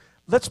chapter 2.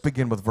 Let's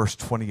begin with verse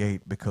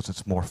 28 because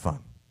it's more fun.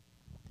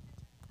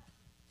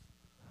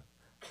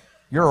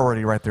 You're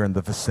already right there in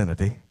the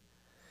vicinity.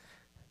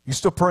 You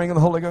still praying in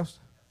the Holy Ghost?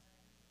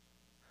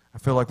 I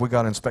feel like we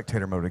got in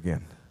spectator mode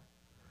again.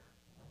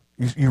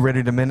 You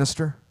ready to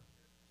minister?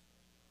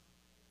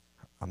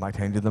 I might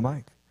hand you the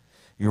mic.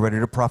 You ready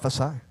to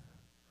prophesy?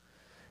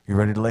 You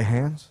ready to lay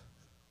hands?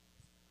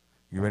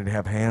 You ready to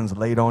have hands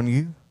laid on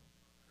you?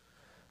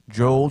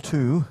 Joel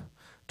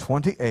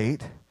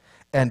 2:28,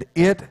 and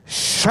it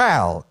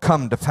shall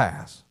come to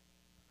pass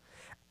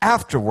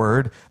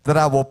afterward that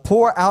I will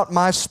pour out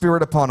my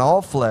Spirit upon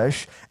all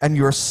flesh, and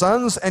your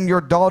sons and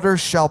your daughters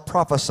shall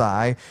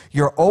prophesy.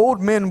 Your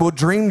old men will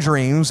dream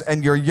dreams,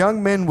 and your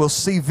young men will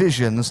see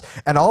visions.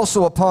 And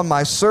also upon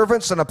my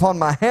servants and upon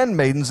my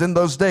handmaidens in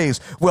those days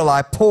will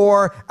I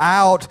pour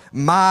out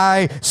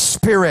my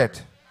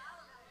Spirit.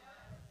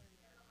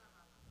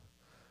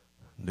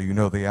 Do you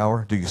know the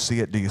hour? Do you see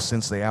it? Do you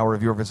sense the hour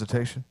of your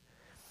visitation?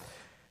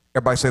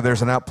 Everybody say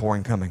there's an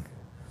outpouring coming.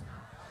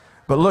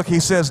 But look, he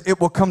says it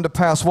will come to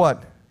pass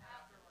what?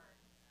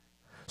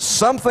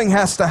 Something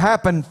has to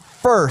happen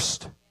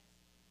first.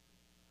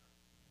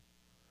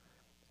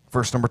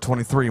 Verse number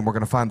 23, and we're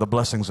going to find the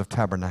blessings of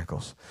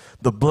tabernacles.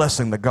 The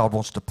blessing that God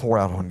wants to pour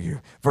out on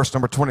you. Verse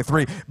number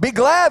 23, be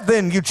glad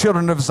then, you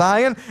children of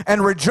Zion,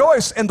 and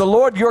rejoice in the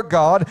Lord your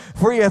God,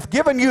 for he hath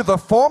given you the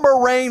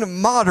former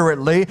rain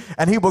moderately,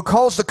 and he will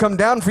cause to come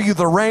down for you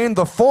the rain,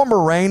 the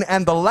former rain,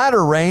 and the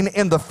latter rain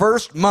in the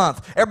first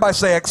month. Everybody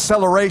say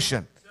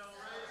acceleration.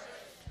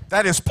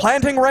 That is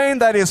planting rain,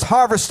 that is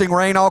harvesting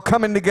rain, all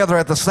coming together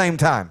at the same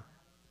time.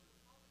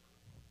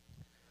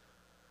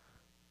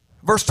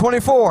 Verse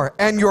 24,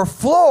 and your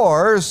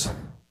floors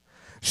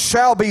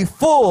shall be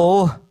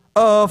full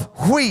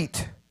of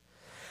wheat,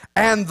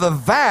 and the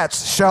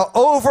vats shall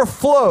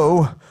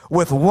overflow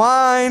with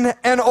wine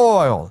and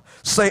oil.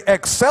 Say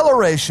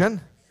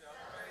acceleration.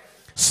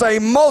 Say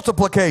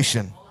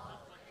multiplication.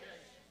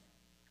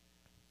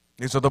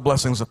 These are the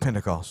blessings of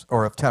Pentecost,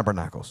 or of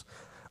tabernacles,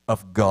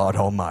 of God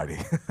Almighty.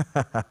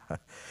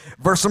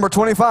 Verse number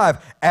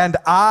 25, and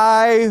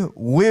I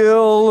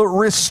will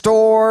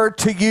restore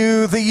to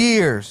you the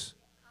years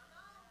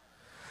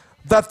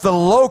that the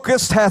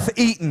locust hath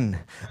eaten,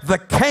 the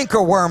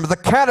cankerworm, the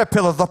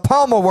caterpillar, the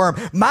palmer worm,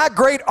 my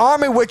great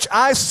army which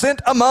I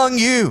sent among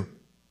you.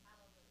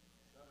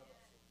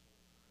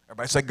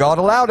 Everybody say, God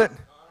allowed it.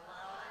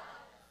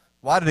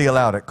 Why did he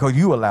allow it? Because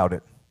you allowed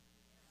it.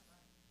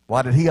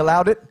 Why did he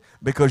allow it?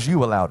 Because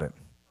you allowed it.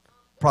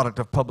 Product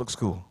of public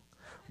school.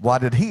 Why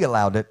did he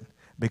allow it?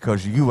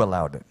 Because you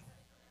allowed it.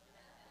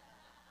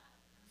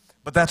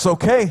 But that's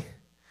okay.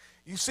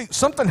 You see,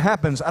 something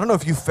happens. I don't know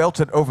if you felt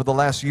it over the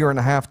last year and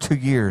a half, 2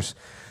 years,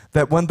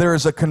 that when there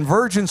is a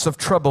convergence of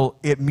trouble,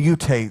 it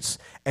mutates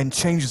and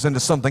changes into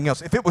something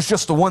else. If it was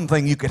just the one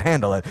thing, you could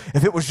handle it.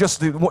 If it was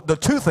just the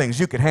two things,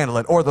 you could handle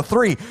it, or the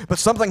three. But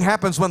something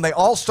happens when they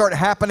all start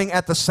happening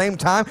at the same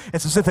time.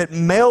 It's as if it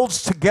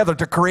melds together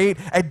to create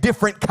a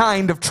different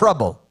kind of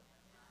trouble.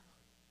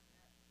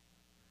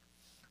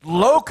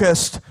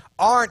 Locusts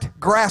aren't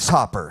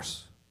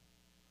grasshoppers.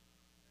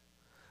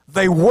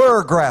 They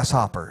were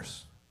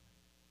grasshoppers.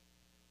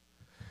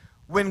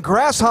 When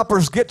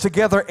grasshoppers get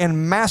together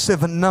in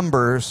massive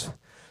numbers,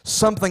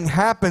 something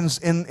happens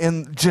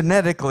in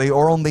genetically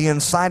or on the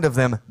inside of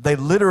them. They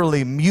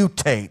literally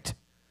mutate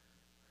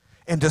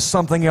into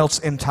something else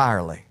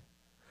entirely.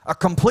 A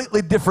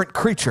completely different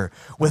creature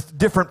with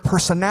different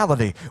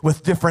personality,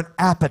 with different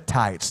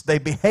appetites. They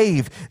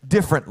behave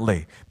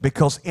differently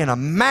because in a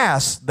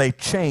mass they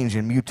change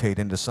and mutate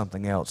into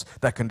something else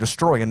that can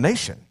destroy a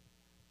nation.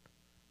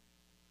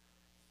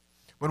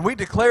 When we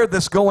declared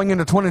this going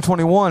into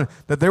 2021,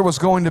 that there was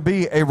going to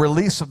be a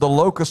release of the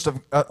locust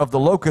of the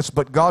locust,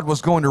 but God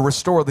was going to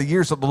restore the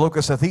years of the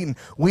locust hath eaten,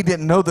 we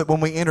didn't know that when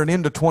we entered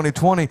into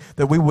 2020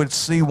 that we would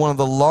see one of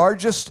the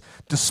largest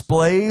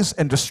displays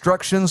and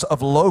destructions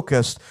of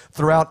locusts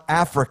throughout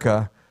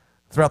Africa,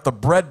 throughout the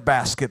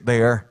breadbasket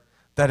there,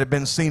 that had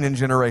been seen in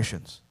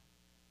generations.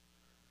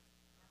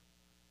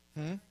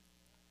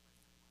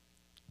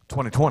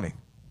 2020.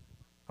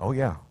 Oh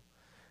yeah.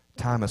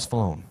 Time has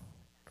flown.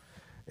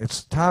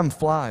 Time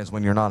flies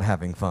when you're not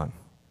having fun.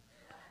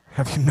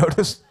 Have you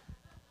noticed?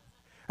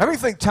 How many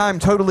think time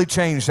totally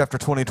changed after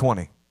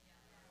 2020? I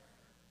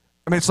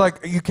mean, it's like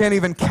you can't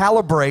even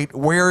calibrate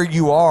where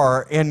you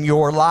are in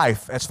your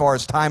life as far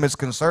as time is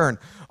concerned.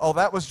 Oh,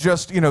 that was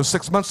just,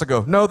 6 months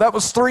ago. No, that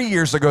was 3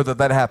 years ago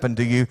that happened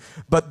to you.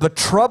 But the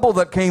trouble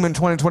that came in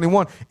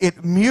 2021,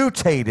 it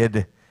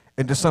mutated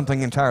into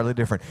something entirely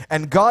different.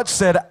 And God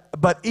said,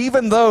 but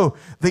even though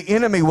the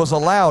enemy was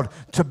allowed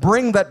to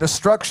bring that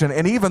destruction,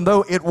 and even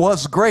though it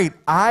was great,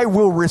 I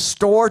will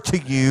restore to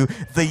you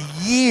the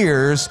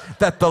years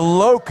that the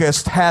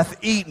locust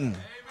hath eaten.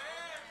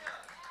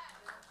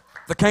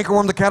 The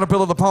cankerworm, the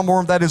caterpillar, the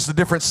palmerworm, that is the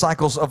different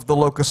cycles of the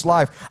locust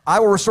life. I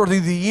will restore to you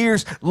the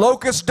years.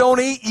 Locusts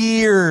don't eat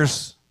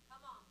years.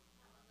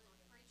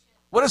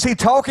 What is he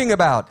talking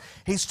about?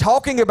 He's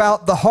talking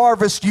about the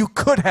harvest you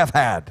could have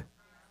had.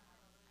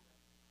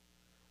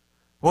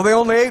 Well, they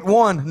only ate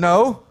one.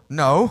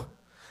 No.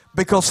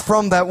 Because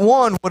from that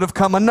one would have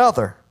come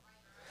another.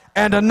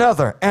 And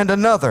another, and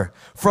another.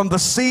 From the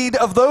seed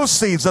of those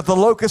seeds that the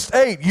locust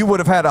ate, you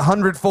would have had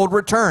 100-fold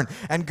return.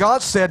 And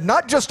God said,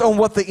 not just on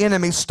what the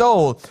enemy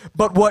stole,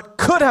 but what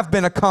could have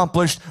been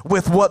accomplished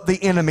with what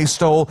the enemy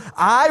stole,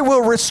 I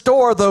will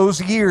restore those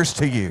years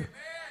to you.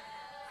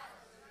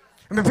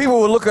 I mean,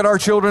 people will look at our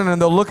children and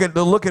they'll look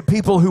at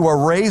people who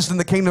are raised in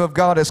the kingdom of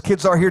God as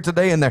kids are here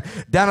today, and they're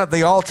down at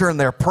the altar and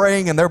they're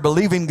praying and they're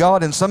believing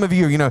God. And some of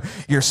you,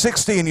 you're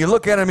 60 and you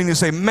look at them and you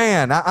say,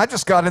 man, I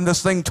just got in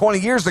this thing 20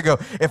 years ago.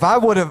 If I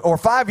would have, or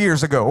 5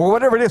 years ago, or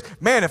whatever it is,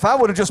 man, if I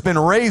would have just been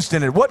raised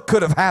in it, what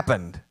could have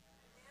happened?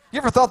 You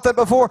ever thought that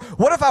before?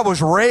 What if I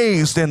was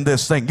raised in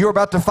this thing? You're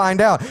about to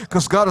find out,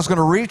 because God is going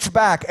to reach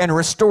back and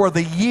restore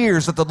the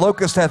years that the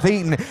locust hath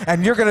eaten,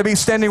 and you're going to be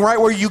standing right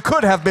where you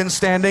could have been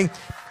standing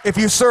if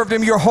you served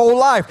Him your whole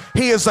life.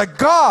 He is a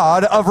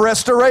God of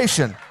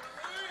restoration.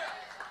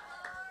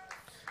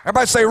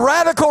 Everybody say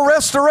radical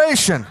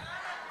restoration.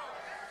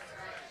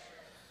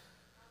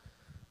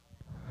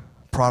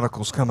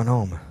 Prodigal's coming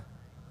home.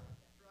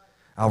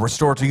 I'll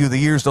restore to you the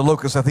years the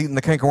locust hath eaten,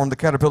 the cankerworm, the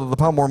caterpillar, the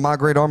palmerworm, my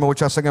great army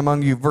which I sing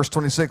among you. Verse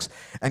 26,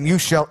 and you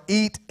shall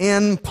eat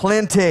in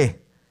plenty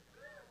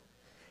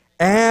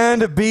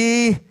and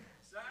be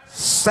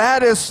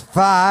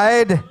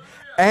satisfied,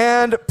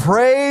 and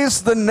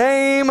praise the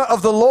name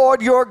of the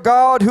Lord your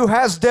God, who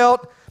has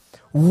dealt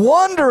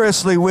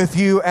wondrously with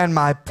you, and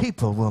my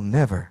people will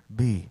never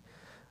be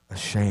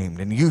ashamed.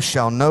 And you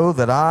shall know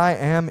that I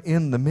am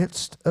in the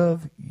midst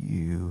of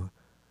you.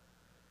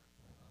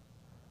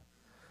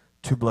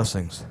 2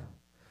 blessings.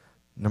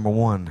 Number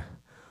 1,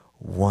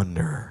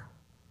 wonder.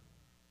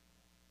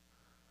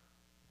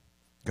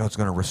 God's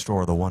going to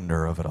restore the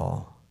wonder of it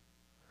all.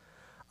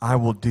 I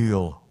will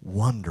deal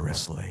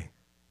wondrously.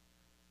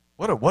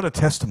 What a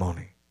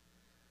testimony.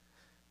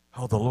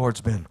 Oh, the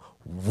Lord's been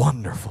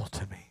wonderful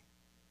to me.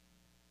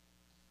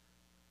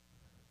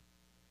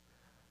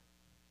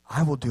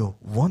 I will deal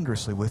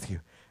wondrously with you.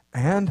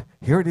 And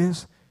here it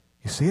is.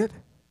 You see it?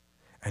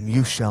 And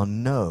you shall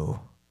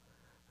know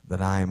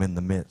that I am in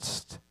the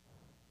midst.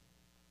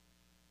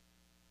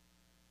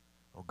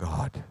 Oh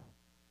God,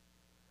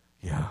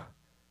 yeah,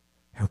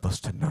 help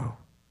us to know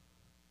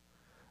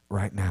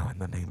right now in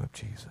the name of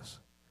Jesus.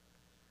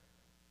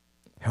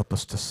 Help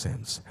us to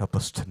sense, help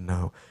us to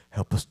know,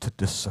 help us to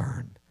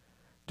discern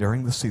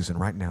during the season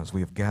right now as we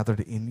have gathered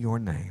in your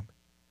name.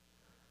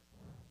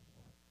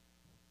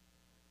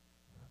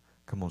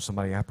 Come on,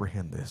 somebody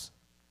apprehend this.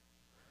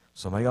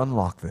 Somebody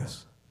unlock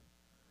this.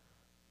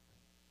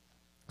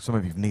 Some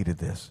of you have needed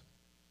this.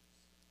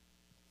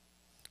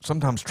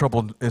 Sometimes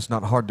trouble is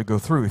not hard to go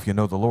through if you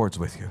know the Lord's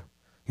with you.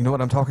 You know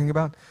what I'm talking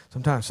about?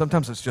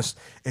 Sometimes it's just,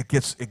 it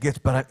gets,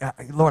 but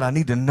Lord, I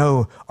need to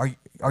know,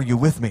 are you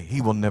with me?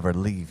 He will never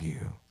leave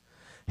you.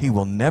 He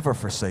will never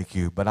forsake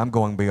you, but I'm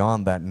going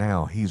beyond that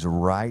now. He's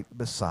right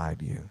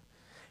beside you.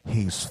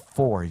 He's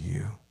for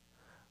you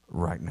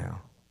right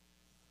now.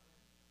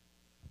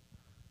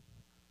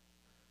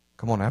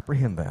 Come on,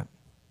 apprehend that.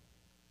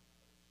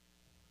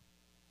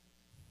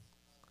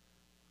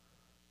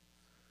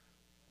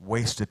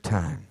 Wasted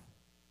time.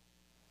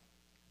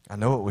 I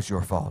know it was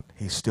your fault.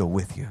 He's still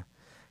with you.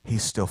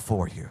 He's still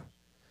for you.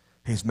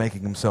 He's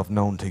making himself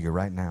known to you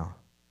right now.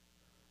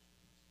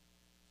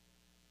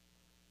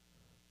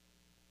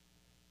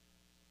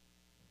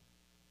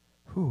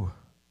 Whew.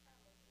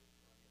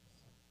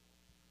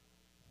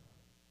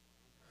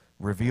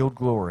 Revealed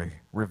glory,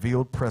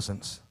 revealed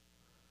presence.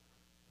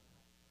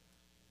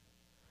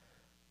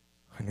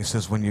 And he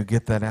says, when you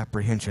get that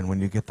apprehension, when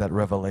you get that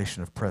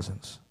revelation of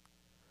presence,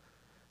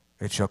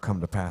 it shall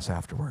come to pass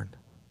afterward.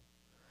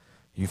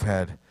 You've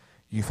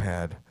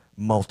had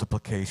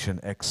multiplication,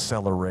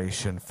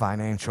 acceleration,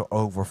 financial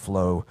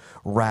overflow,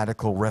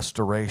 radical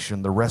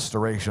restoration, the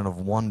restoration of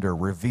wonder,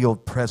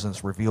 revealed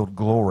presence, revealed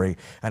glory.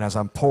 And as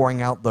I'm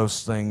pouring out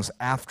those things,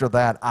 after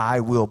that I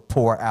will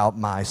pour out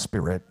my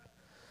Spirit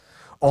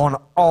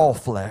on all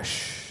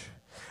flesh.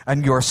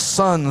 And your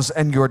sons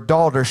and your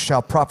daughters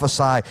shall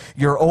prophesy.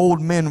 Your old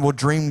men will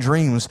dream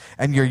dreams,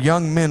 and your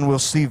young men will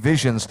see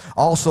visions.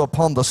 Also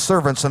upon the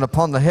servants and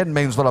upon the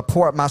handmaids will I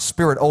pour out my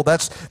Spirit. Oh,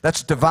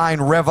 that's divine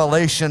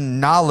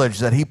revelation knowledge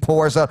that he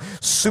pours out.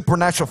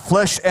 Supernatural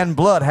flesh and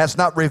blood has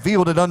not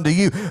revealed it unto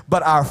you,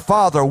 but our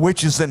Father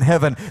which is in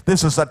heaven.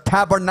 This is a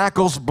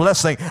tabernacles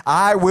blessing.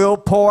 I will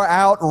pour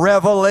out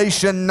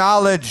revelation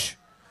knowledge.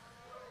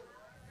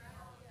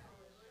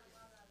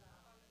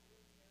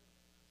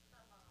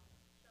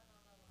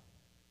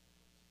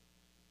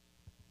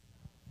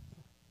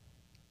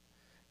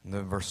 And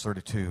then verse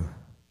 32,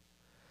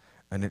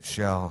 and it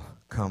shall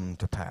come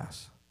to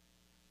pass.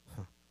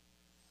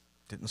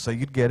 Didn't say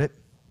you'd get it.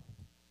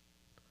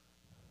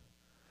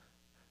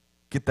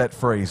 Get that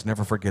phrase,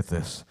 never forget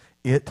this.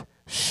 It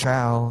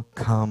shall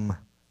come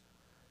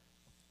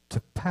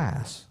to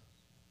pass.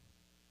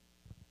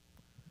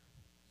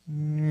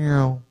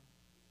 No.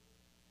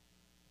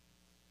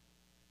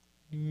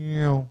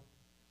 No.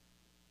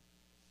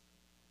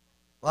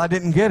 Well, I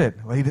didn't get it.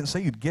 Well, he didn't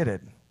say you'd get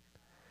it.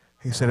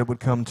 He said it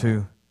would come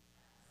to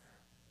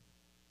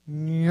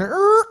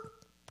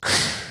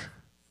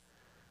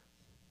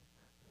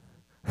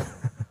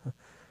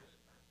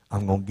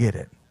I'm going to get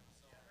it.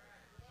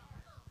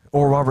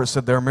 Or Robert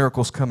said there are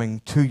miracles coming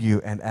to you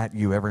and at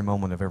you every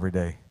moment of every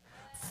day,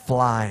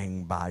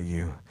 flying by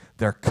you.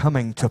 They're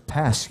coming to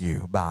pass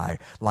you by,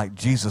 like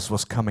Jesus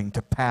was coming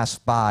to pass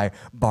by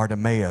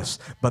Bartimaeus.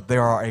 But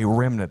there are a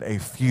remnant, a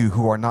few,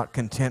 who are not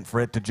content for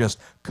it to just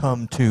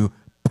come to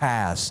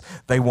pass.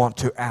 They want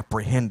to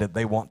apprehend it.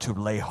 They want to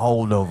lay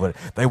hold of it.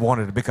 They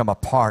want it to become a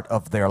part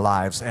of their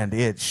lives, and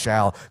it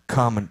shall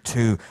come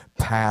to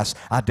pass.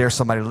 I dare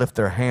somebody lift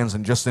their hands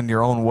and just in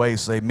your own way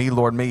say, me,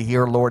 Lord, me,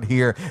 here, Lord,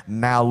 here,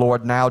 now,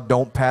 Lord, now,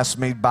 don't pass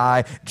me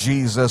by.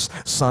 Jesus,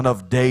 Son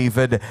of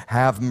David,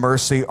 have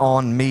mercy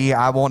on me.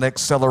 I want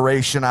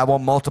acceleration. I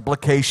want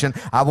multiplication.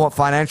 I want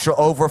financial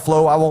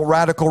overflow. I want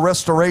radical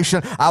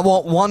restoration. I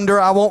want wonder.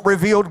 I want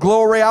revealed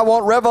glory. I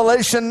want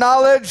revelation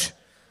knowledge.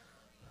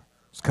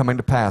 It's coming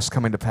to pass,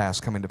 coming to pass,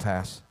 coming to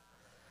pass.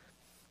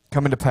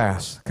 Coming to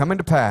pass, coming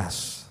to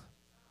pass.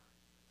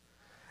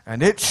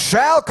 And it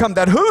shall come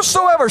that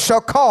whosoever shall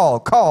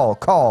call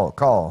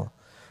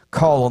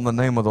on the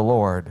name of the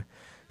Lord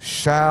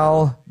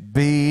shall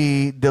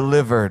be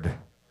delivered.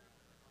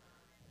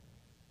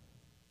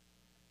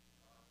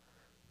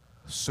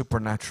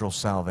 Supernatural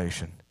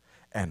salvation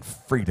and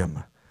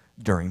freedom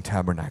during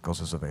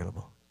tabernacles is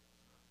available.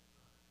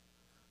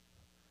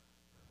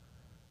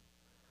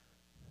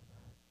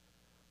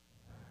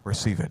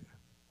 Receive it.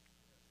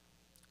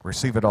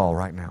 Receive it all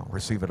right now.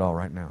 Receive it all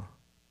right now.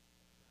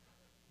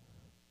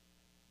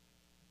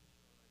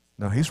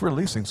 No, he's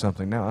releasing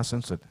something now. I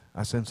sense it.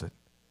 I sense it.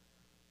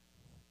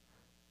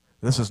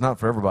 This is not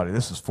for everybody.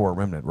 This is for a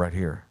remnant right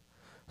here.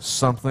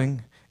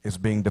 Something is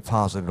being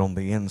deposited on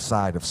the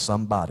inside of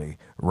somebody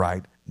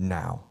right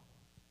now.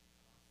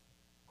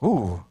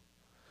 Ooh,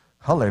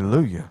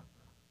 hallelujah.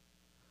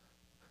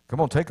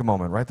 Come on, take a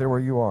moment right there where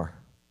you are.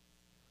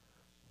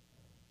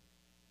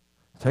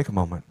 Take a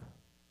moment.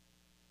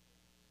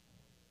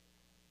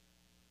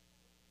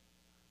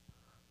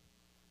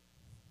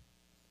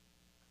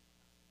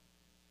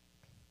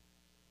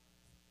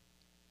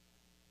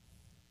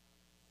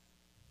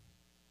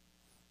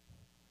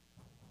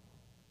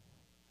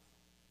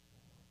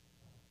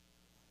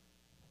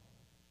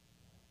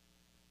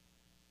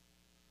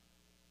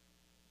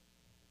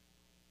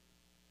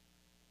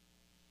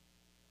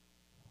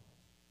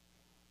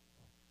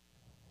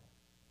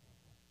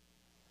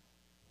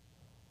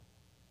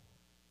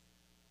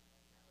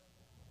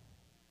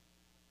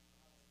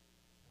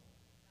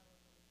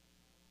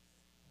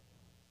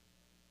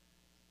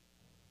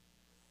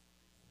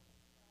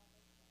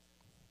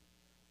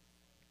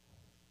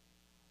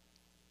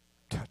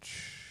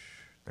 Touch.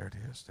 There it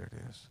is. There it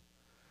is.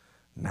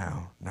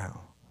 Now,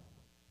 now.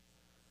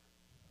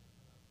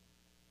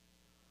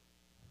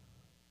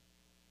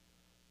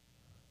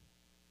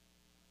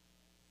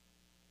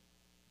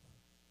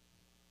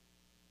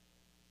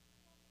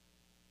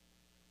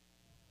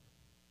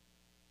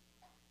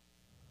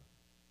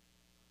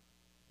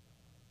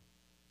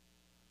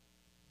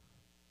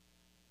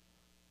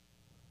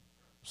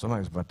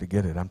 Somebody's about to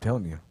get it, I'm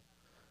telling you.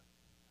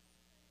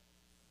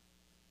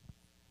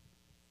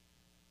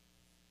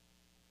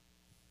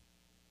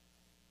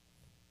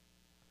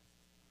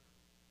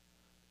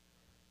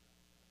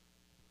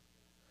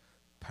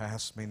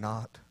 Pass me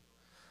not,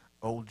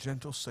 O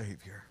gentle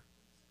Savior.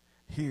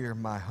 Hear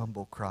my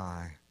humble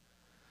cry.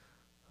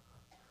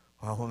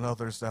 While on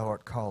others thou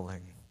art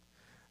calling,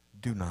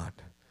 do not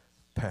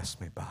pass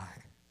me by.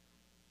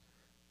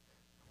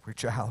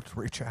 Reach out,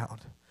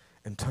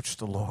 and touch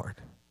the Lord.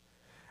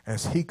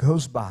 As he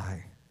goes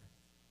by,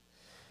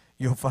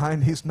 you'll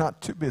find he's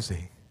not too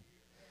busy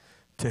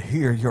to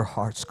hear your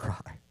heart's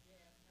cry.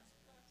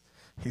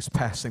 He's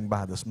passing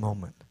by this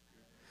moment.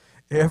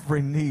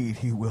 Every need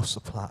he will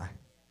supply.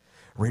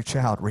 Reach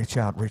out,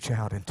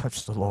 and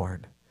touch the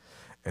Lord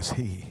as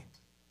he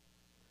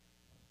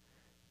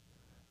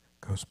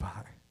goes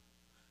by.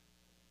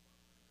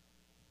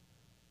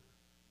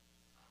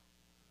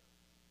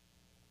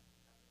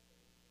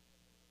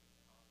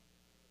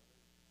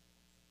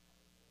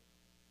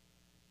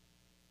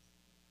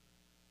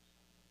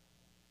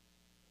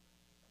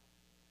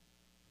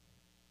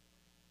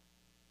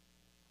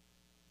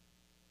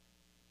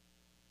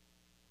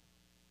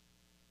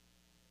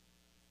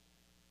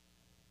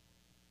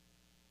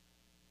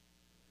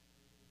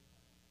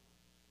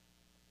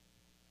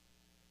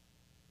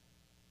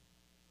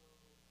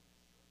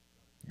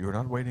 You're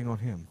not waiting on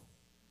him.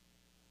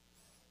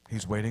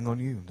 He's waiting on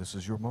you. This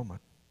is your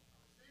moment.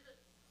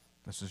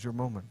 This is your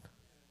moment.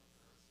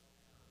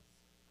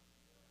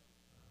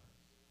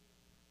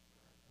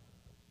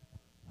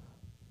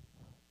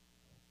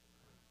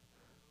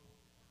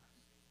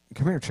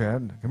 Come here,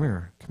 Chad. Come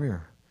here. Come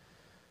here.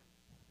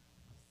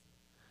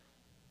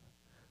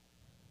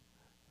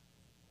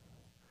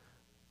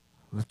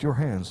 Lift your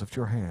hands. Lift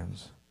your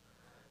hands.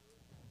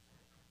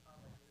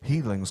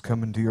 Healing's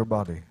coming to your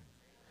body.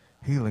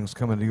 Healing's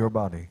coming to your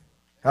body.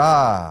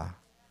 Ah!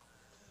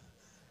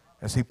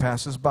 As he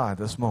passes by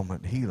this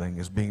moment, healing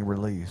is being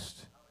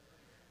released.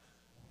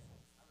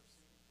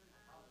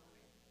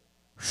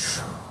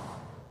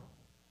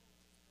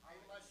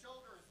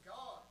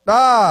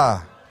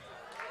 Ah!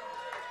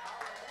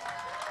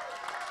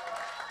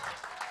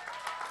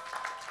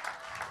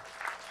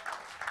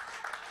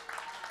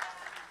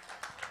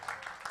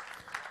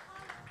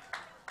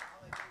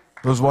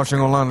 Those watching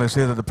online, they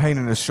say that the pain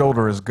in his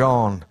shoulder is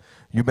gone.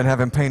 You've been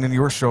having pain in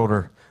your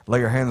shoulder. Lay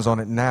your hands on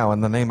it now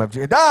in the name of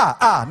Jesus.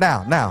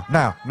 Now.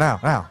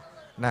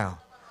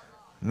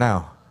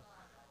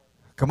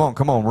 Come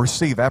on.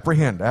 Receive,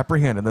 apprehend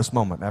in this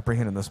moment.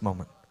 Apprehend in this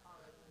moment.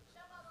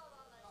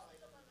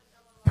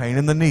 Pain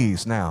in the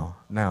knees now.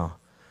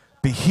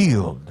 Be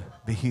healed.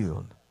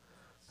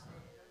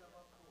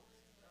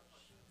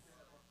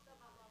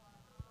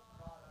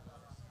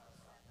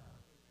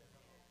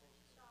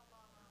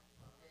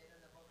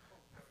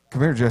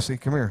 Come here, Jesse.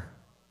 Come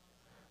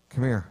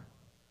here.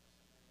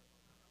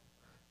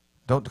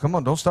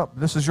 Don't stop.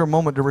 This is your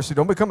moment to receive.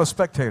 Don't become a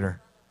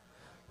spectator.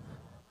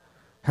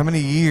 How many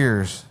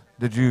years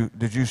did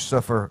you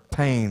suffer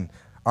pain,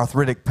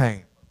 arthritic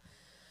pain?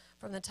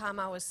 From the time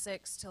I was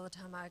 6 till the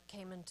time I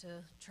came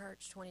into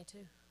church, 22.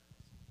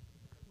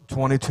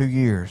 22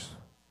 years.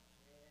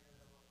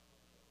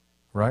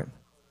 Right?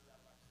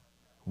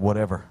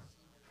 Whatever.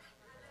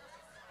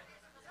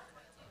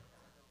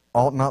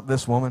 Ought not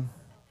this woman,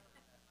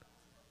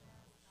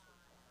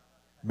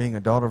 being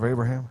a daughter of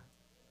Abraham?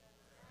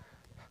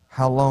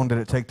 How long did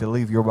it take to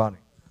leave your body?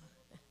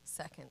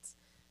 Seconds.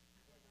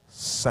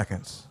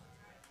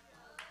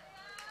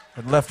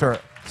 It left her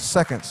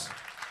seconds.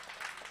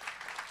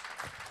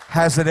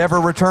 Has it ever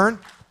returned?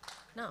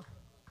 No.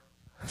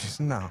 She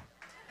said,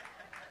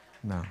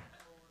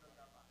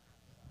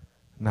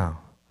 no.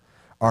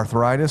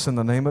 Arthritis in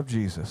the name of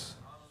Jesus.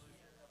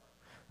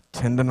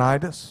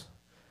 Tendinitis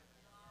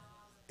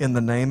in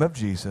the name of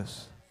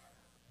Jesus.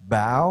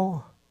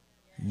 Bow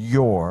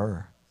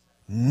your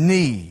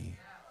knee.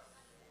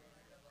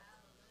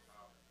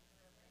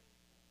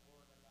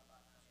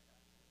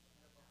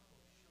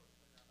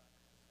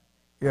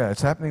 Yeah,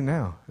 it's happening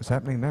now.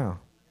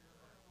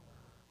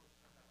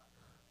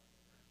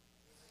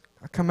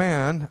 I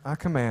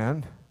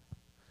command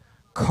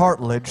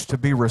cartilage to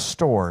be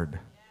restored.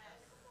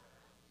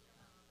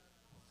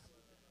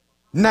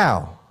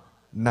 Now.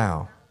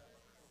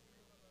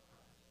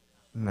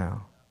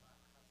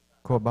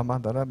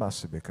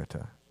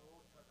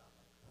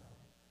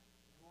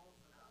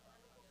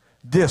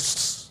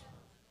 Discs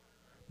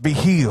be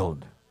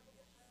healed.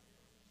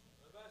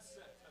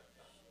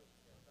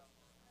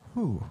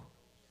 Who?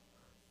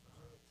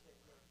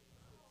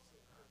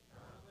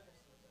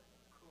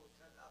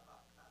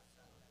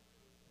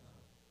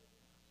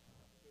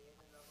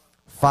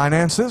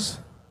 Finances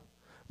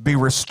be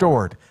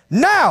restored.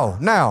 Now.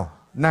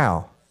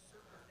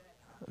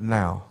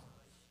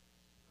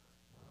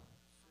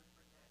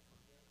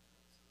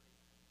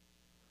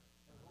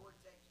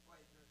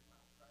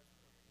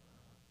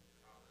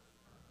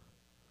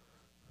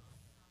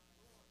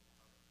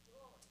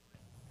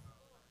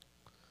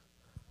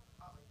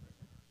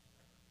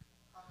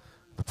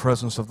 The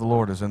presence of the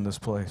Lord is in this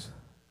place.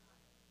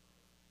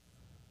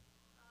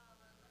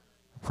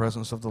 The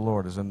presence of the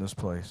Lord is in this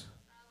place.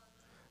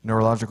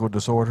 Neurological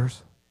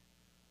disorders,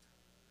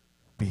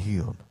 be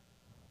healed.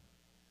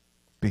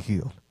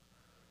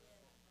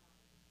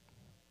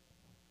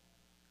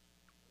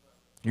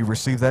 You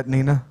receive that,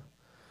 Nina?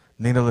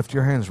 Nina, lift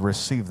your hands.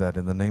 Receive that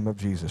in the name of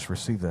Jesus.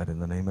 Receive that in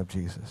the name of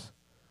Jesus.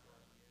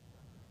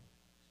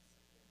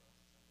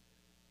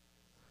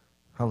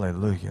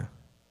 Hallelujah.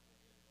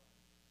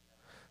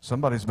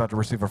 Somebody's about to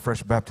receive a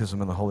fresh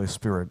baptism in the Holy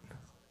Spirit.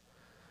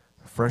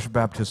 Fresh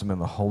baptism in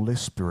the Holy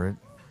Spirit.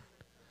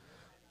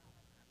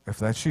 If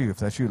that's you,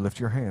 lift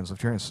your hands.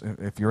 If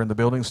you're in the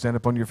building, stand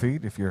up on your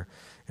feet. If you're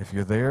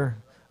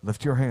there,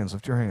 lift your hands.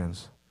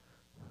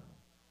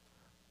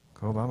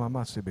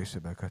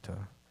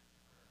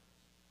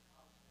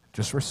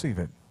 Just receive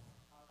it.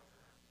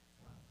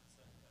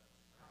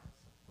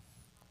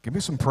 Give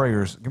me some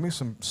prayers. Give me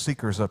some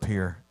seekers up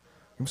here.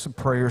 Give me some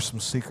prayers, some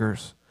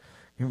seekers.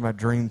 Give me my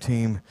dream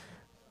team.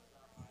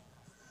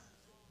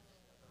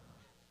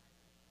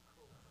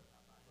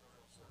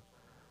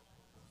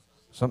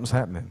 Something's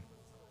happening.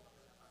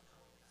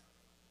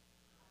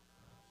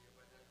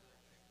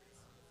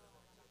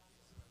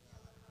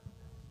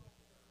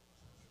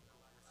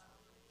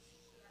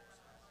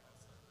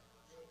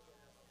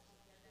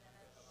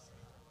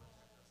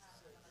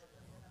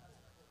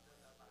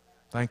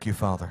 Thank you,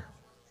 Father.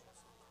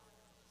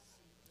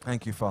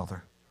 Thank you,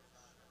 Father.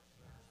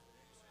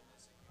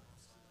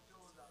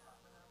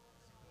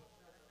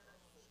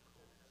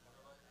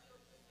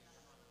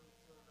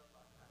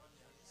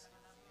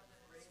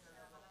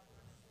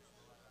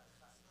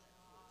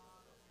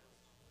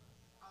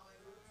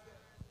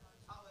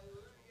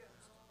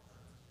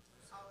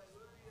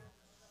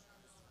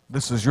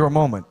 This is your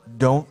moment.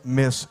 Don't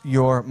miss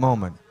your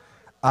moment.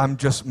 I'm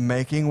just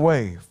making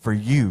way for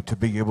you to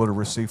be able to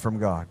receive from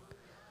God.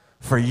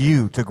 For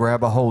you to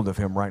grab a hold of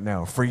Him right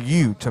now. For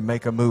you to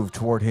make a move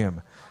toward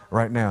Him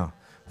right now.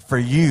 For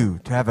you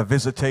to have a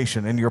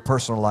visitation in your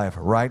personal life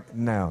right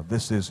now.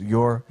 This is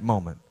your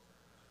moment.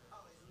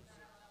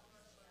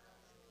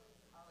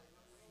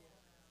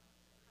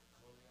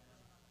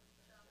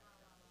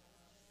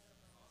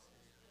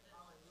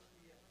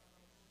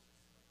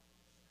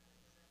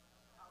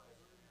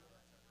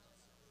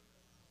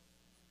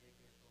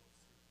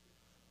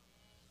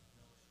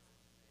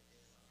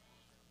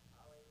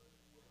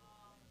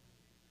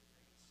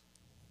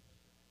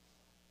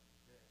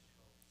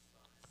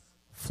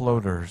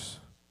 floaters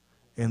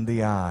in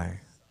the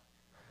eye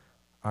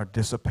are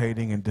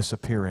dissipating and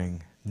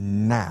disappearing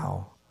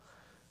now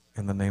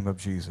in the name of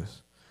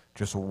Jesus.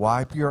 Just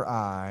wipe your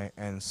eye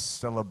and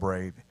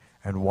celebrate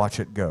and watch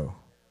it go.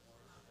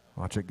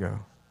 Watch it go.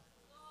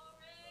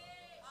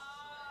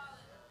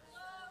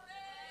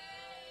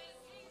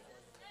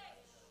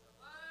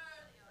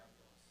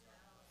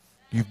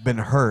 You've been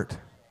hurt.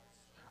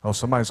 Oh,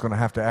 somebody's going to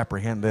have to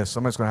apprehend this.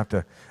 Somebody's going to have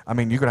to, you're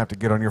going to have to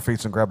get on your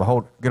feet and grab a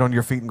hold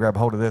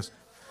of this.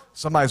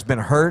 Somebody's been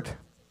hurt,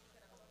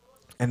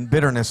 and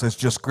bitterness has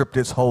just gripped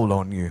its hold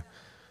on you.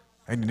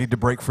 And you need to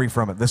break free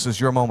from it. This is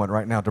your moment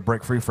right now to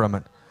break free from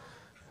it.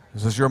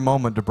 This is your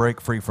moment to break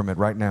free from it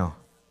right now.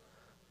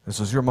 This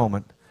is your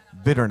moment.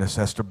 Bitterness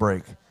has to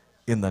break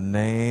in the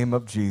name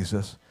of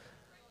Jesus.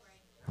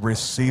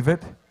 Receive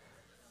it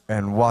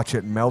and watch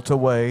it melt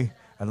away,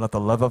 and let the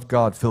love of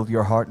God fill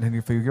your heart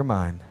and fill your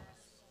mind.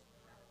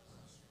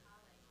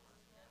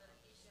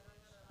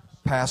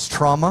 Past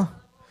trauma,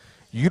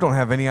 you don't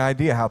have any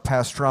idea how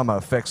past trauma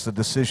affects the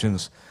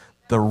decisions,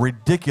 the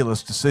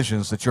ridiculous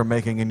decisions that you're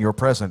making in your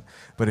present.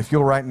 But if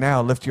you'll right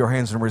now lift your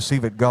hands and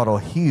receive it, God will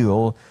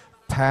heal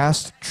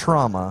past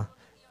trauma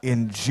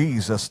in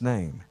Jesus'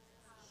 name.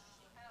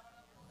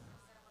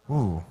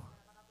 Ooh.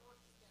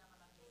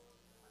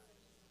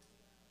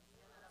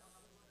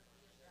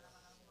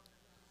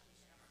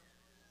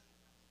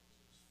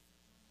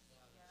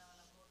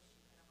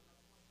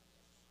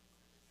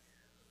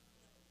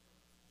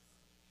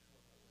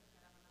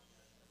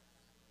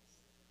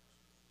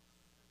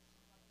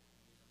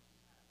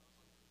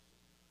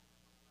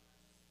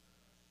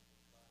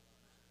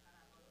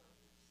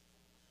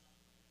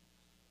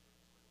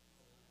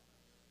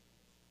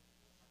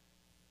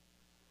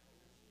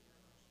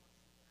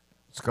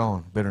 It's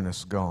gone. Bitterness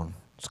is gone.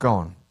 It's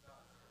gone.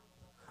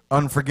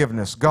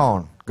 Unforgiveness,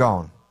 gone,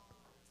 gone,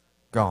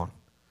 gone.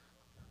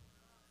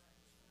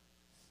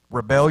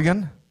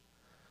 Rebellion,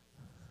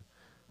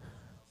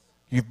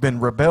 you've been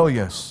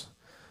rebellious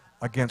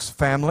against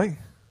family,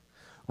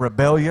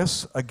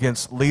 rebellious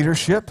against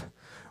leadership,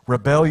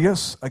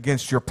 rebellious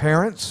against your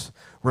parents,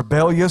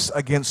 rebellious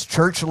against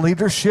church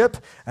leadership,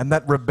 and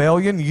that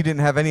rebellion, you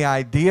didn't have any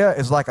idea,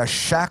 is like a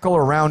shackle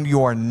around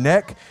your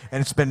neck, and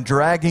it's been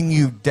dragging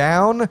you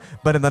down.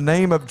 But in the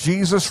name of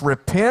Jesus,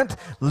 repent,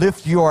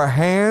 lift your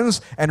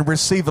hands, and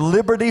receive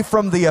liberty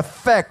from the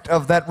effect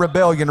of that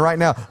rebellion right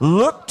now.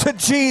 Look to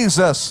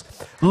Jesus.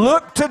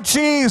 Look to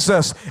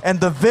Jesus,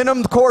 and the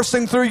venom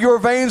coursing through your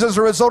veins as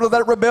a result of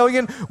that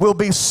rebellion will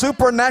be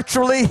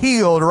supernaturally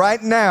healed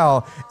right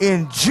now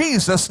in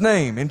Jesus'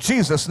 name. In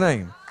Jesus'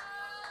 name.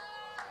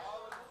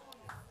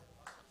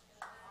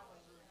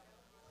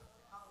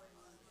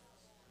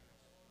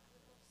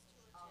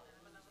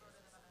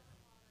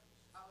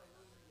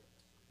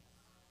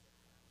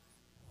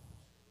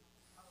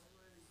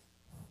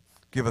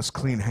 Give us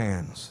clean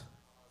hands.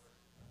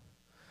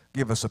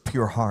 Give us a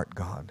pure heart,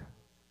 God.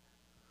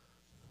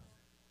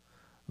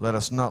 Let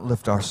us not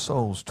lift our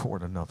souls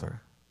toward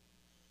another.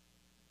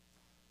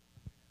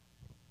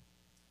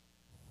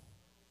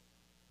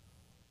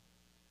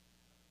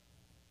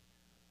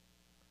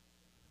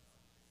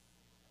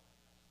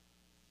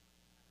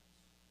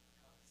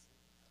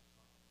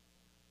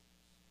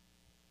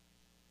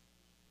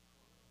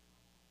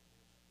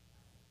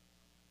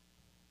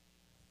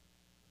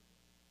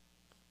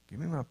 Give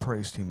me my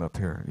praise team up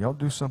here. Y'all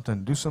do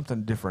something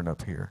different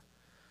up here.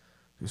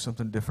 Do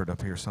something different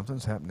up here.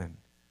 Something's happening.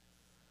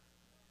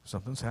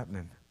 Something's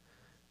happening.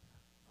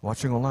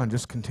 Watching online,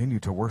 just continue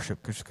to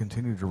worship. Just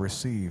continue to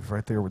receive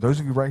right there.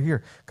 Those of you right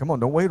here, come on,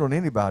 don't wait on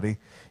anybody.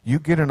 You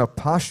get in a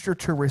posture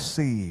to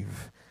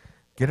receive.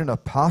 Get in a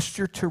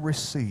posture to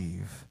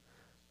receive.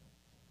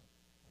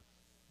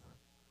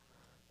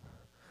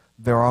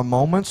 There are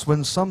moments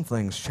when some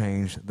things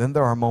change. Then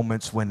there are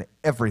moments when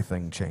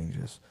everything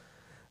changes.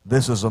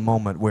 This is a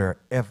moment where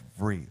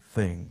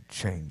everything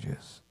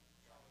changes.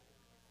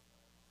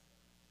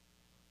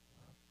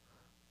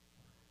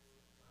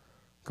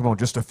 Come on,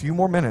 just a few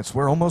more minutes.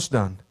 We're almost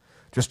done.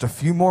 Just a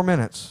few more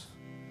minutes.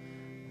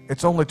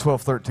 It's only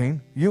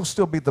 12:13. You'll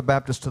still beat the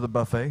Baptist to the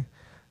buffet.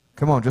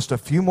 Come on, just a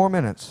few more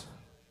minutes.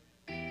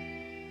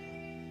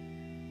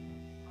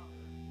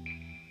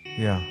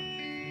 Yeah.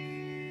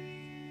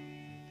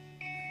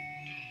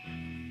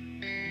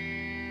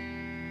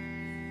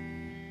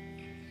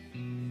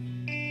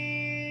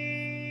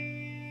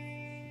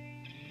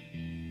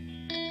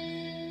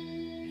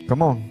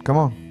 Come on, come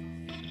on.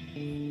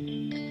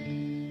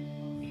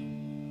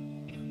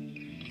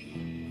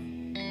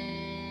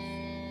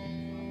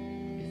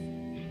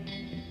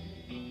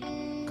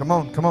 Come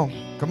on, come on,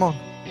 come on.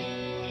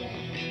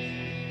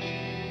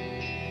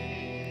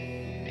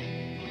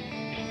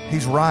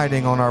 He's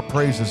riding on our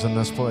praises in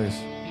this place.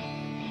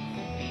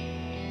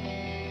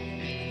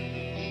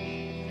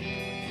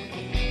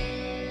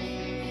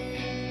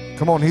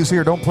 Come on, he's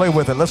here. Don't play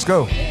with it. Let's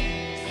go.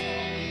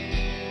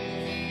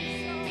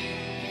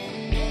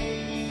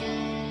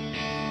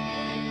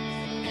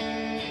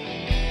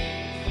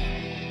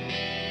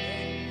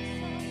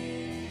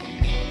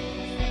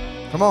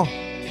 Come on.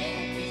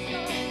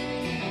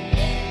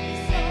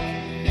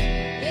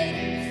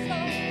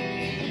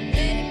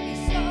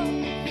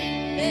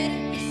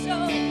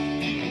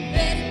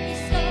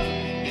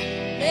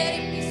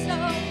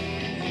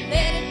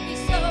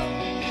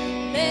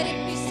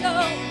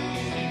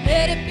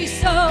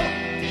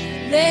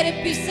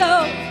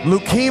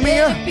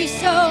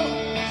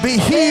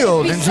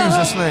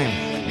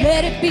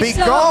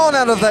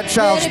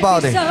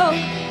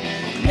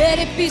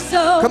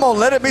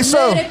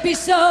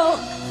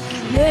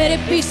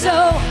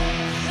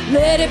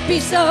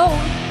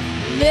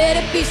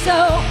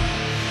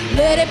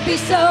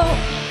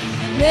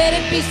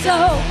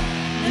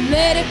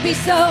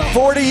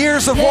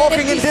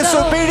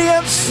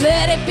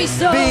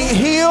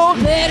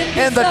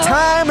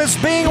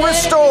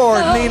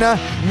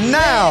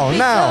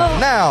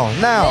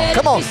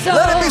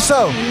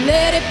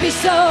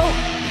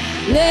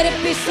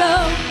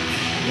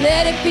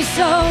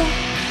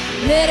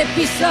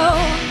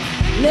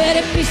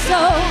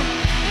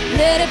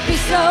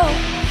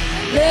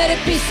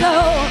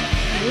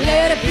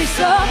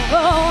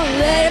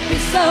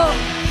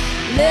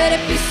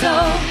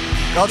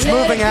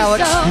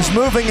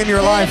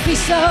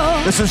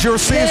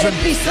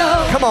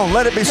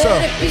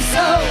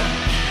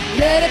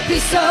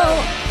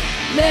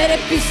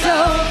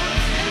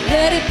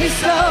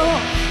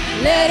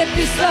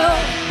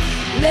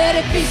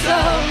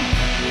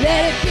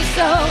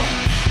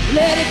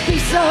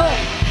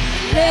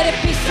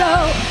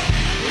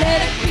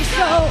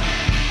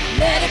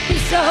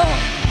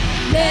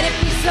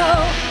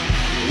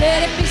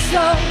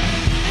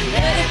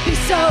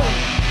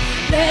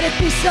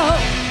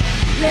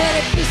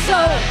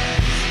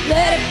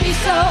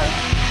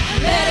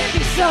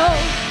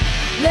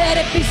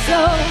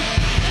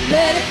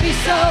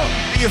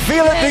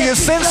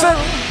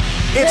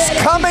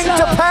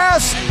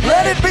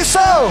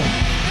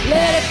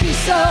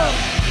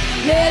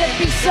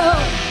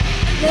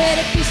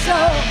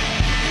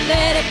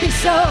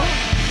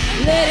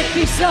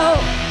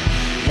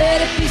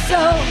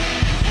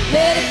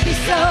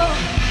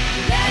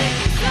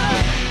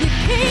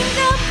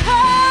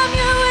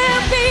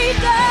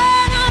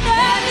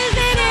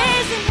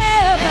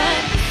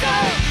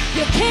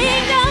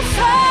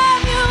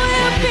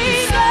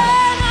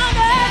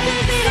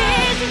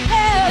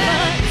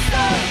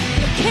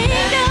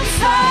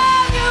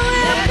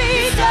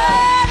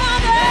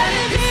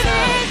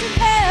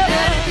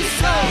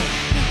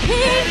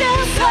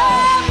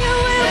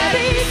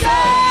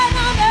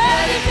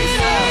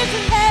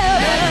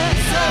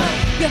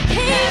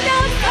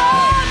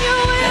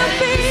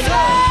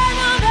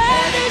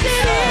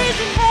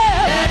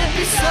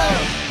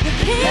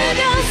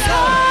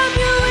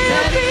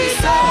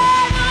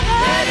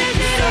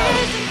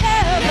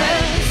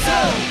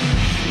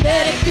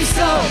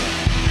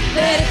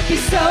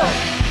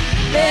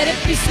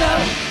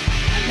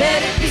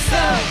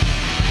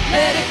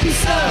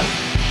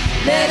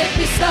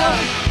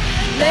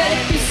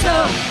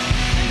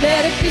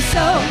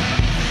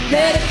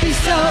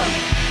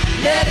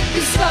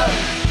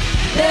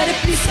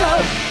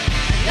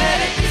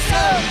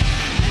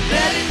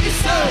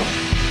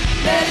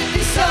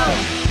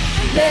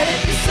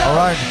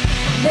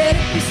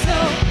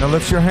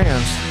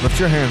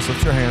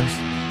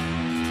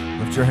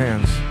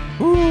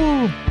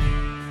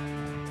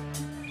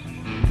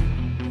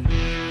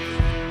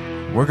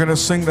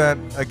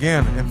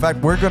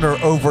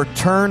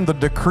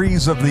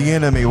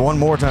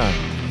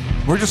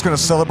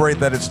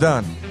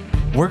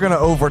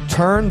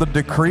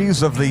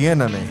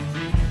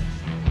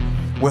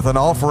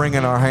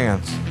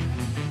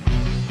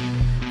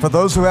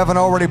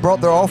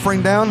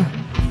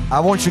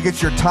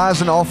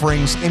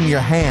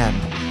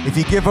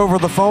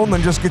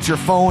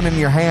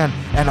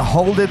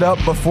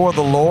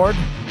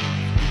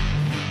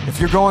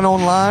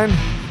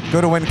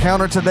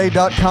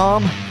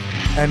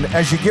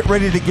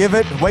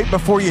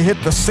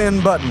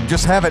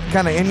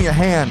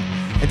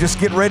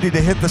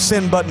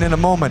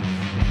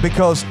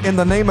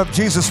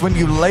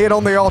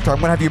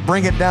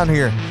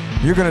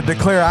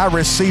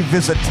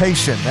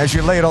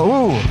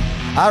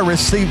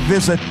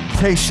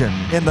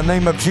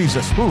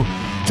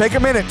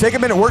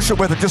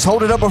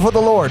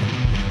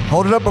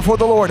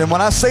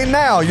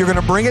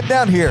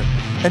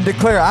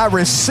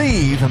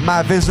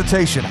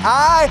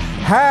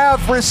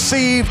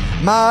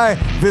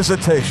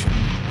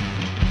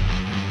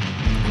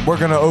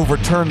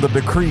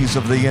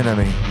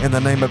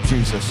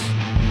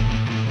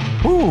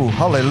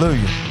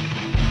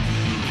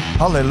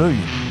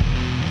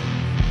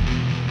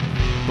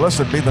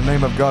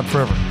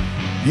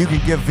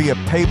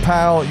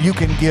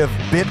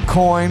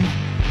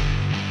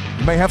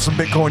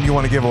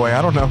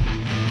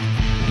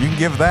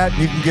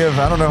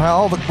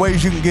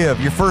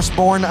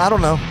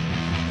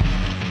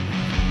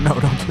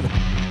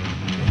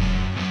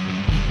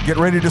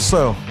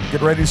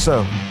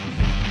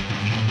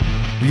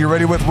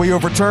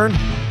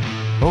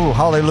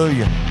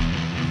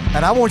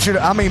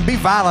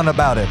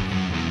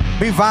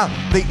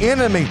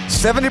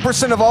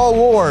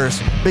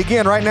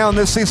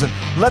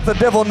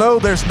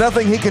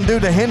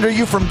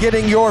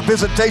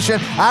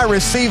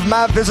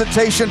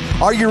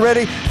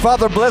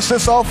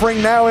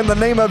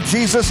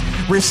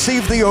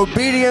 receive the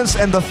obedience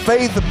and the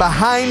faith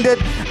behind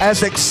it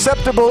as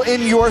acceptable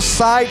in your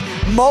sight.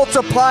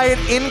 Multiply it,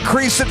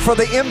 increase it for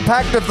the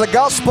impact of the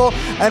gospel,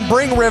 and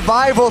bring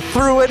revival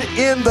through it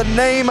in the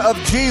name of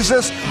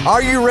Jesus.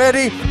 Are you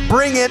ready?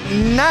 Bring it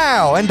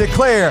now and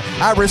declare,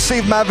 I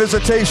receive my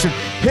visitation.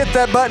 Hit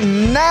that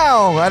button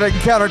now at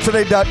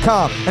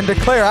EncounterToday.com and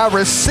declare, I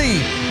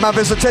receive my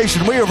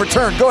visitation. We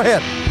overturn. Go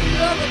ahead. We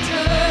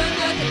overturn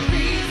the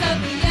decrees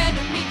of the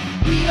enemy.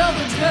 We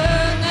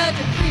overturn the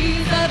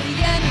decrees of the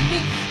enemy.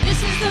 This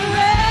is the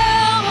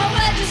realm of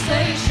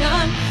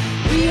legislation.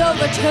 We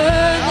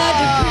overturn the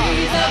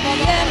decrees of the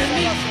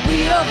enemy. We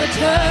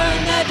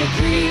overturn the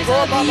decrees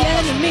of the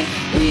enemy.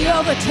 We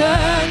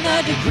overturn the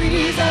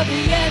decrees of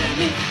the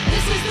enemy.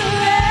 This is the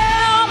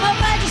realm of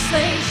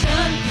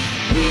legislation.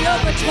 We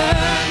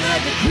overturn the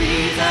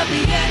decrees of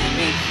the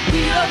enemy.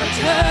 We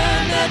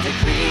overturn the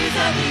decrees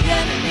of the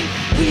enemy.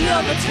 We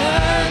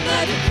overturn the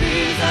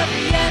decrees of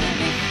the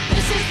enemy.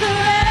 This is the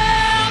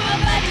realm of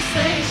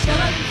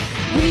legislation.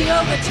 We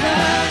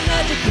overturn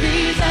the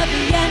decrees of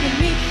the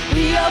enemy.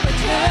 We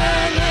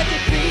overturn the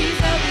decrees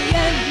of the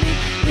enemy.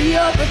 We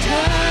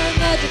overturn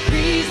the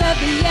decrees of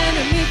the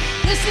enemy.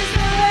 This is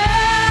the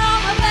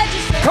realm of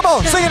legislation. Come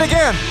on, sing it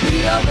again.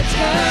 We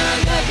overturn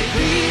the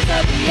decrees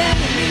of the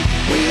enemy.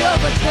 We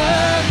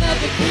overturn the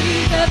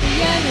decrees of the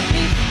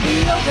enemy. We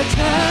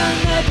overturn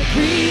the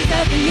decrees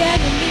of the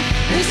enemy.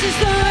 This is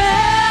the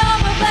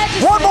realm of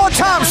legislation. One more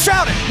time,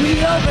 shout it.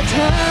 We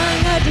overturn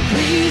the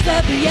decrees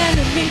of the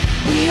enemy.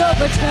 We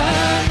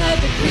overturn the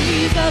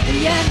decrees of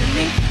the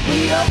enemy.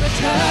 We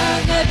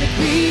overturn the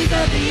decrees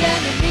of the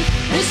enemy.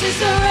 This is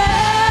the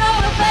realm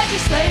of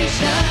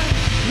legislation.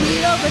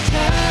 We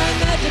overturn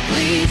the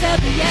decrees of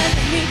the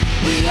enemy.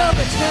 We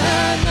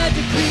overturn the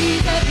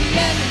decrees of the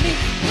enemy.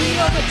 We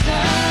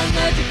overturn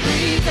the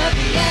decrees of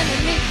the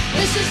enemy.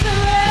 This is the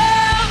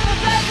realm of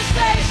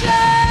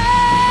legislation.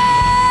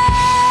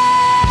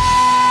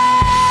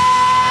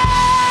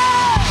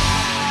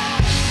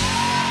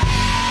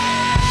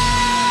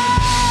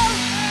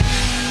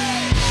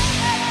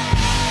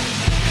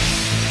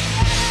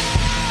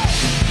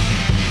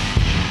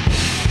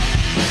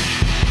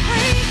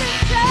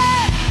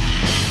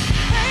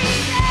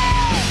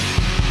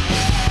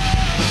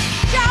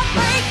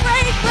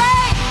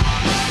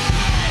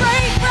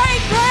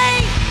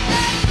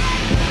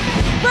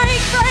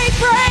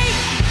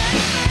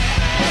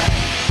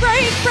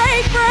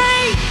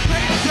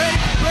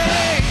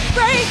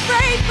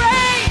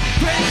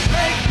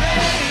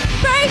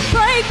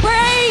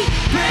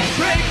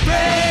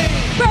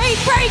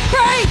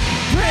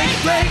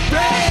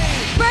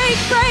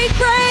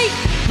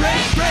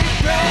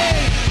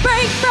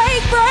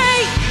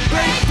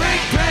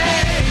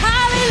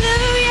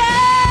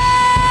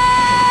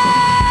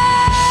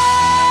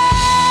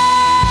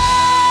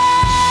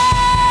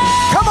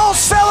 Come on,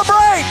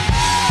 celebrate.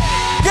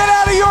 Get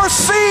out of your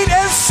seat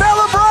and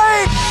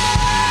celebrate.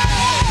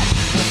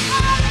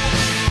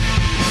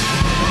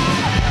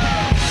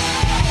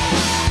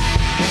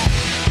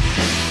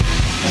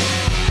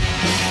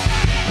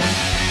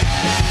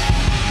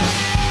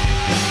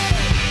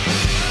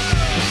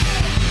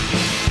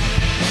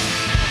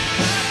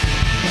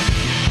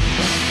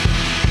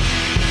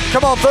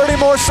 Come on, 30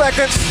 more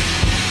seconds.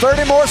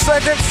 30 more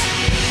seconds.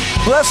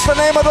 Bless the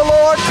name of the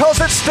Lord,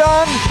 because it's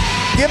done.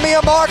 Give me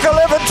a Mark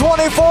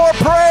 11:24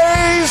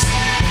 praise.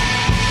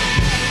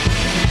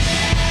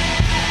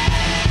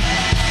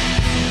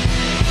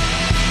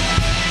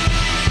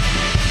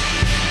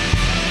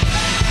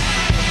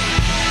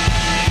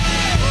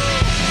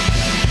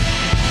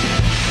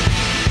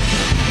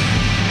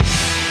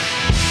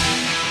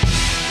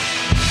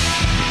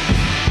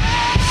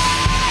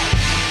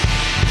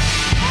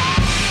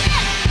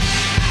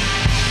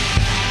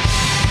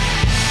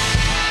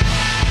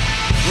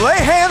 Lay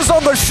hands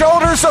on the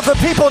shoulders of the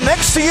people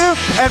next to you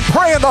and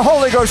pray in the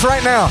Holy Ghost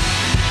right now.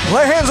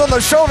 Lay hands on the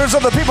shoulders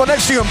of the people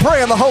next to you and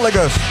pray in the Holy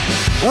Ghost.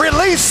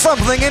 Release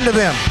something into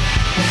them.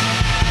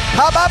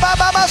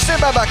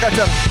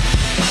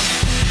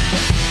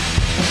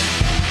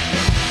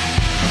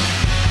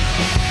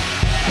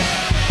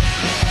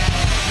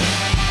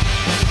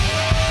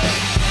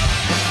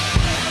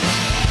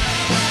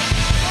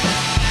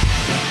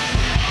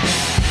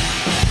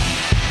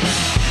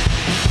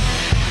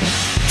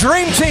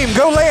 Dream team,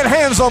 go laying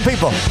hands on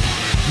people.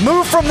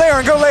 Move from there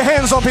and go lay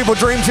hands on people,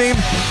 dream team.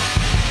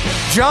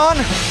 John,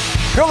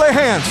 go lay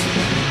hands.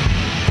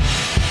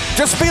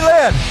 Just be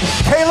led.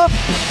 Caleb,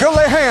 go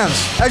lay hands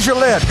as you're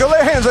led. Go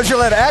lay hands as you're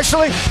led.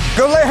 Ashley,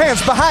 go lay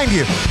hands behind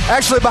you.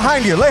 Ashley,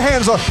 behind you. Lay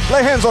hands on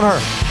her.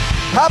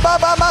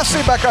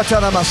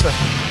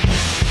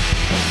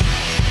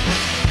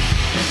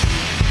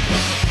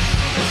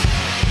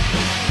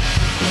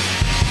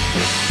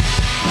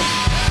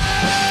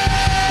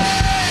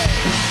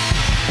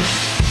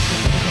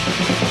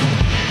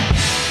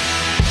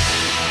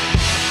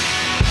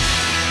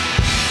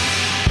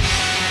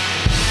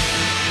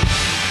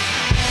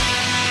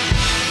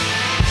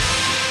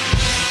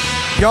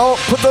 Y'all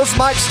put those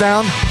mics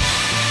down,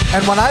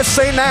 and when I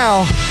say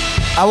now,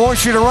 I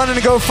want you to run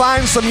and go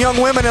find some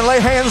young women and lay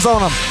hands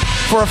on them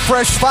for a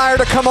fresh fire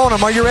to come on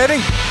them. Are you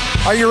ready?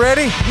 Are you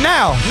ready?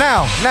 Now,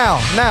 now, now,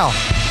 now,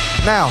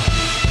 now.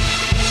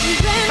 We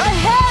ran to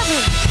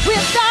heaven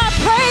with our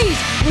praise.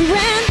 We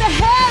ran to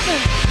heaven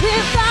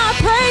with our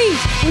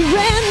praise. We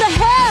ran to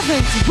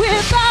heavens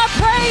with our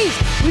praise.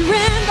 We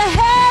ran to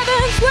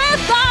heavens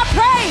with our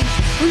praise.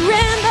 We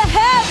ran to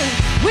heavens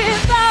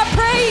with our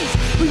praise.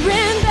 We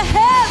ran to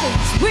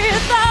heavens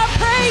with our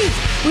praise.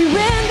 We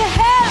ran to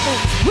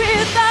heavens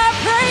with our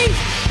praise.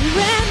 We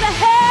ran to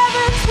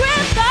heavens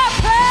with our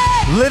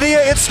praise. Lydia,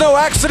 it's no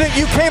accident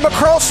you came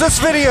across this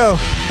video.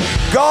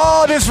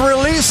 God is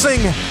releasing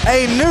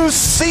a new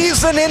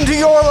season into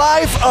your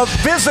life of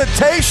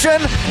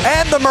visitation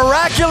and the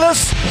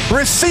miraculous.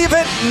 Receive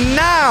it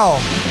now.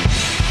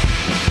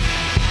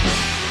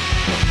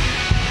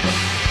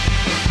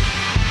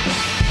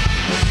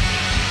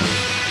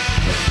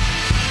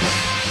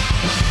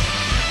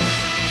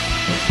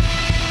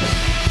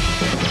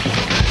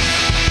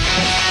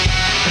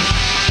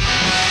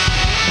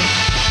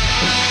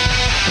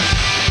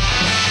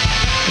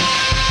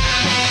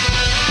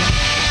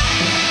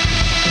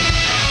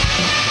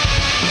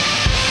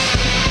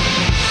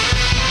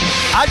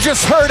 I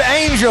just heard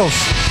angels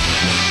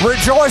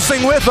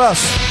rejoicing with us.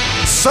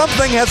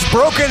 Something has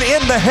broken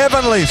in the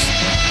heavenlies.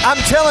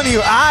 I'm telling you,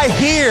 I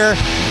hear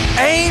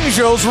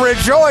angels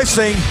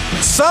rejoicing.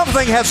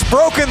 Something has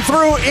broken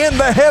through in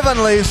the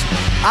heavenlies.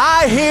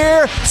 I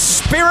hear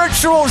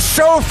spiritual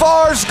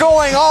shofars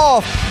going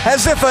off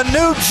as if a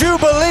new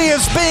jubilee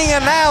is being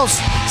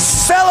announced.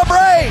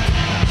 Celebrate!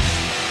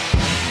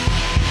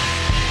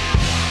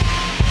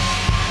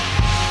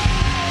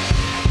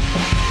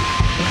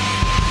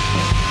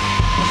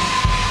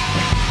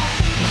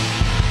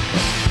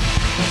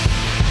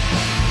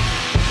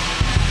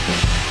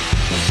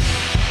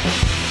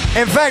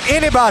 In fact,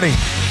 anybody,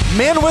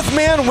 men with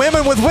men,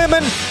 women with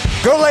women,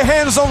 go lay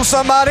hands on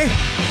somebody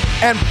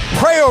and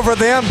pray over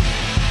them,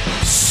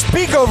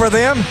 speak over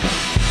them.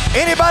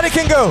 Anybody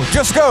can go.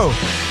 Just go.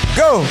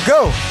 Go,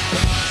 go.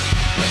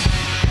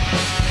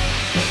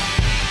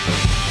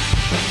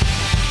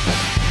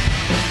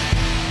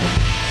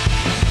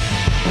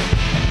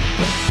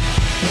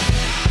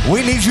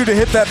 We need you to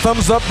hit that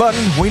thumbs up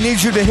button. We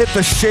need you to hit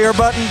the share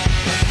button.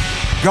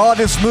 God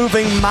is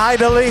moving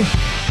mightily.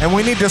 And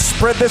we need to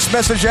spread this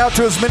message out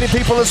to as many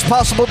people as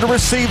possible to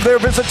receive their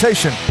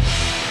visitation.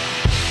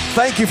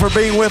 Thank you for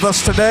being with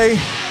us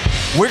today.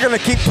 We're going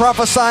to keep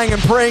prophesying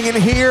and praying in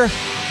here.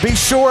 Be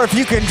sure if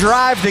you can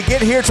drive to get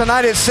here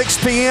tonight at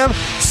 6 p.m.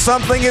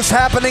 Something is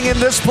happening in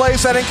this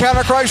place at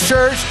Encounter Christ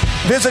Church.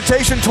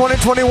 Visitation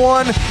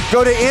 2021.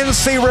 Go to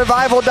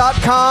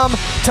ncrevival.com.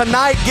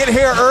 Tonight, get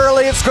here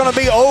early. It's going to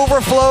be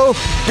overflow.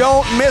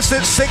 Don't miss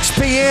it, 6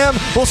 p.m.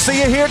 We'll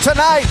see you here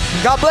tonight.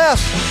 God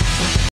bless.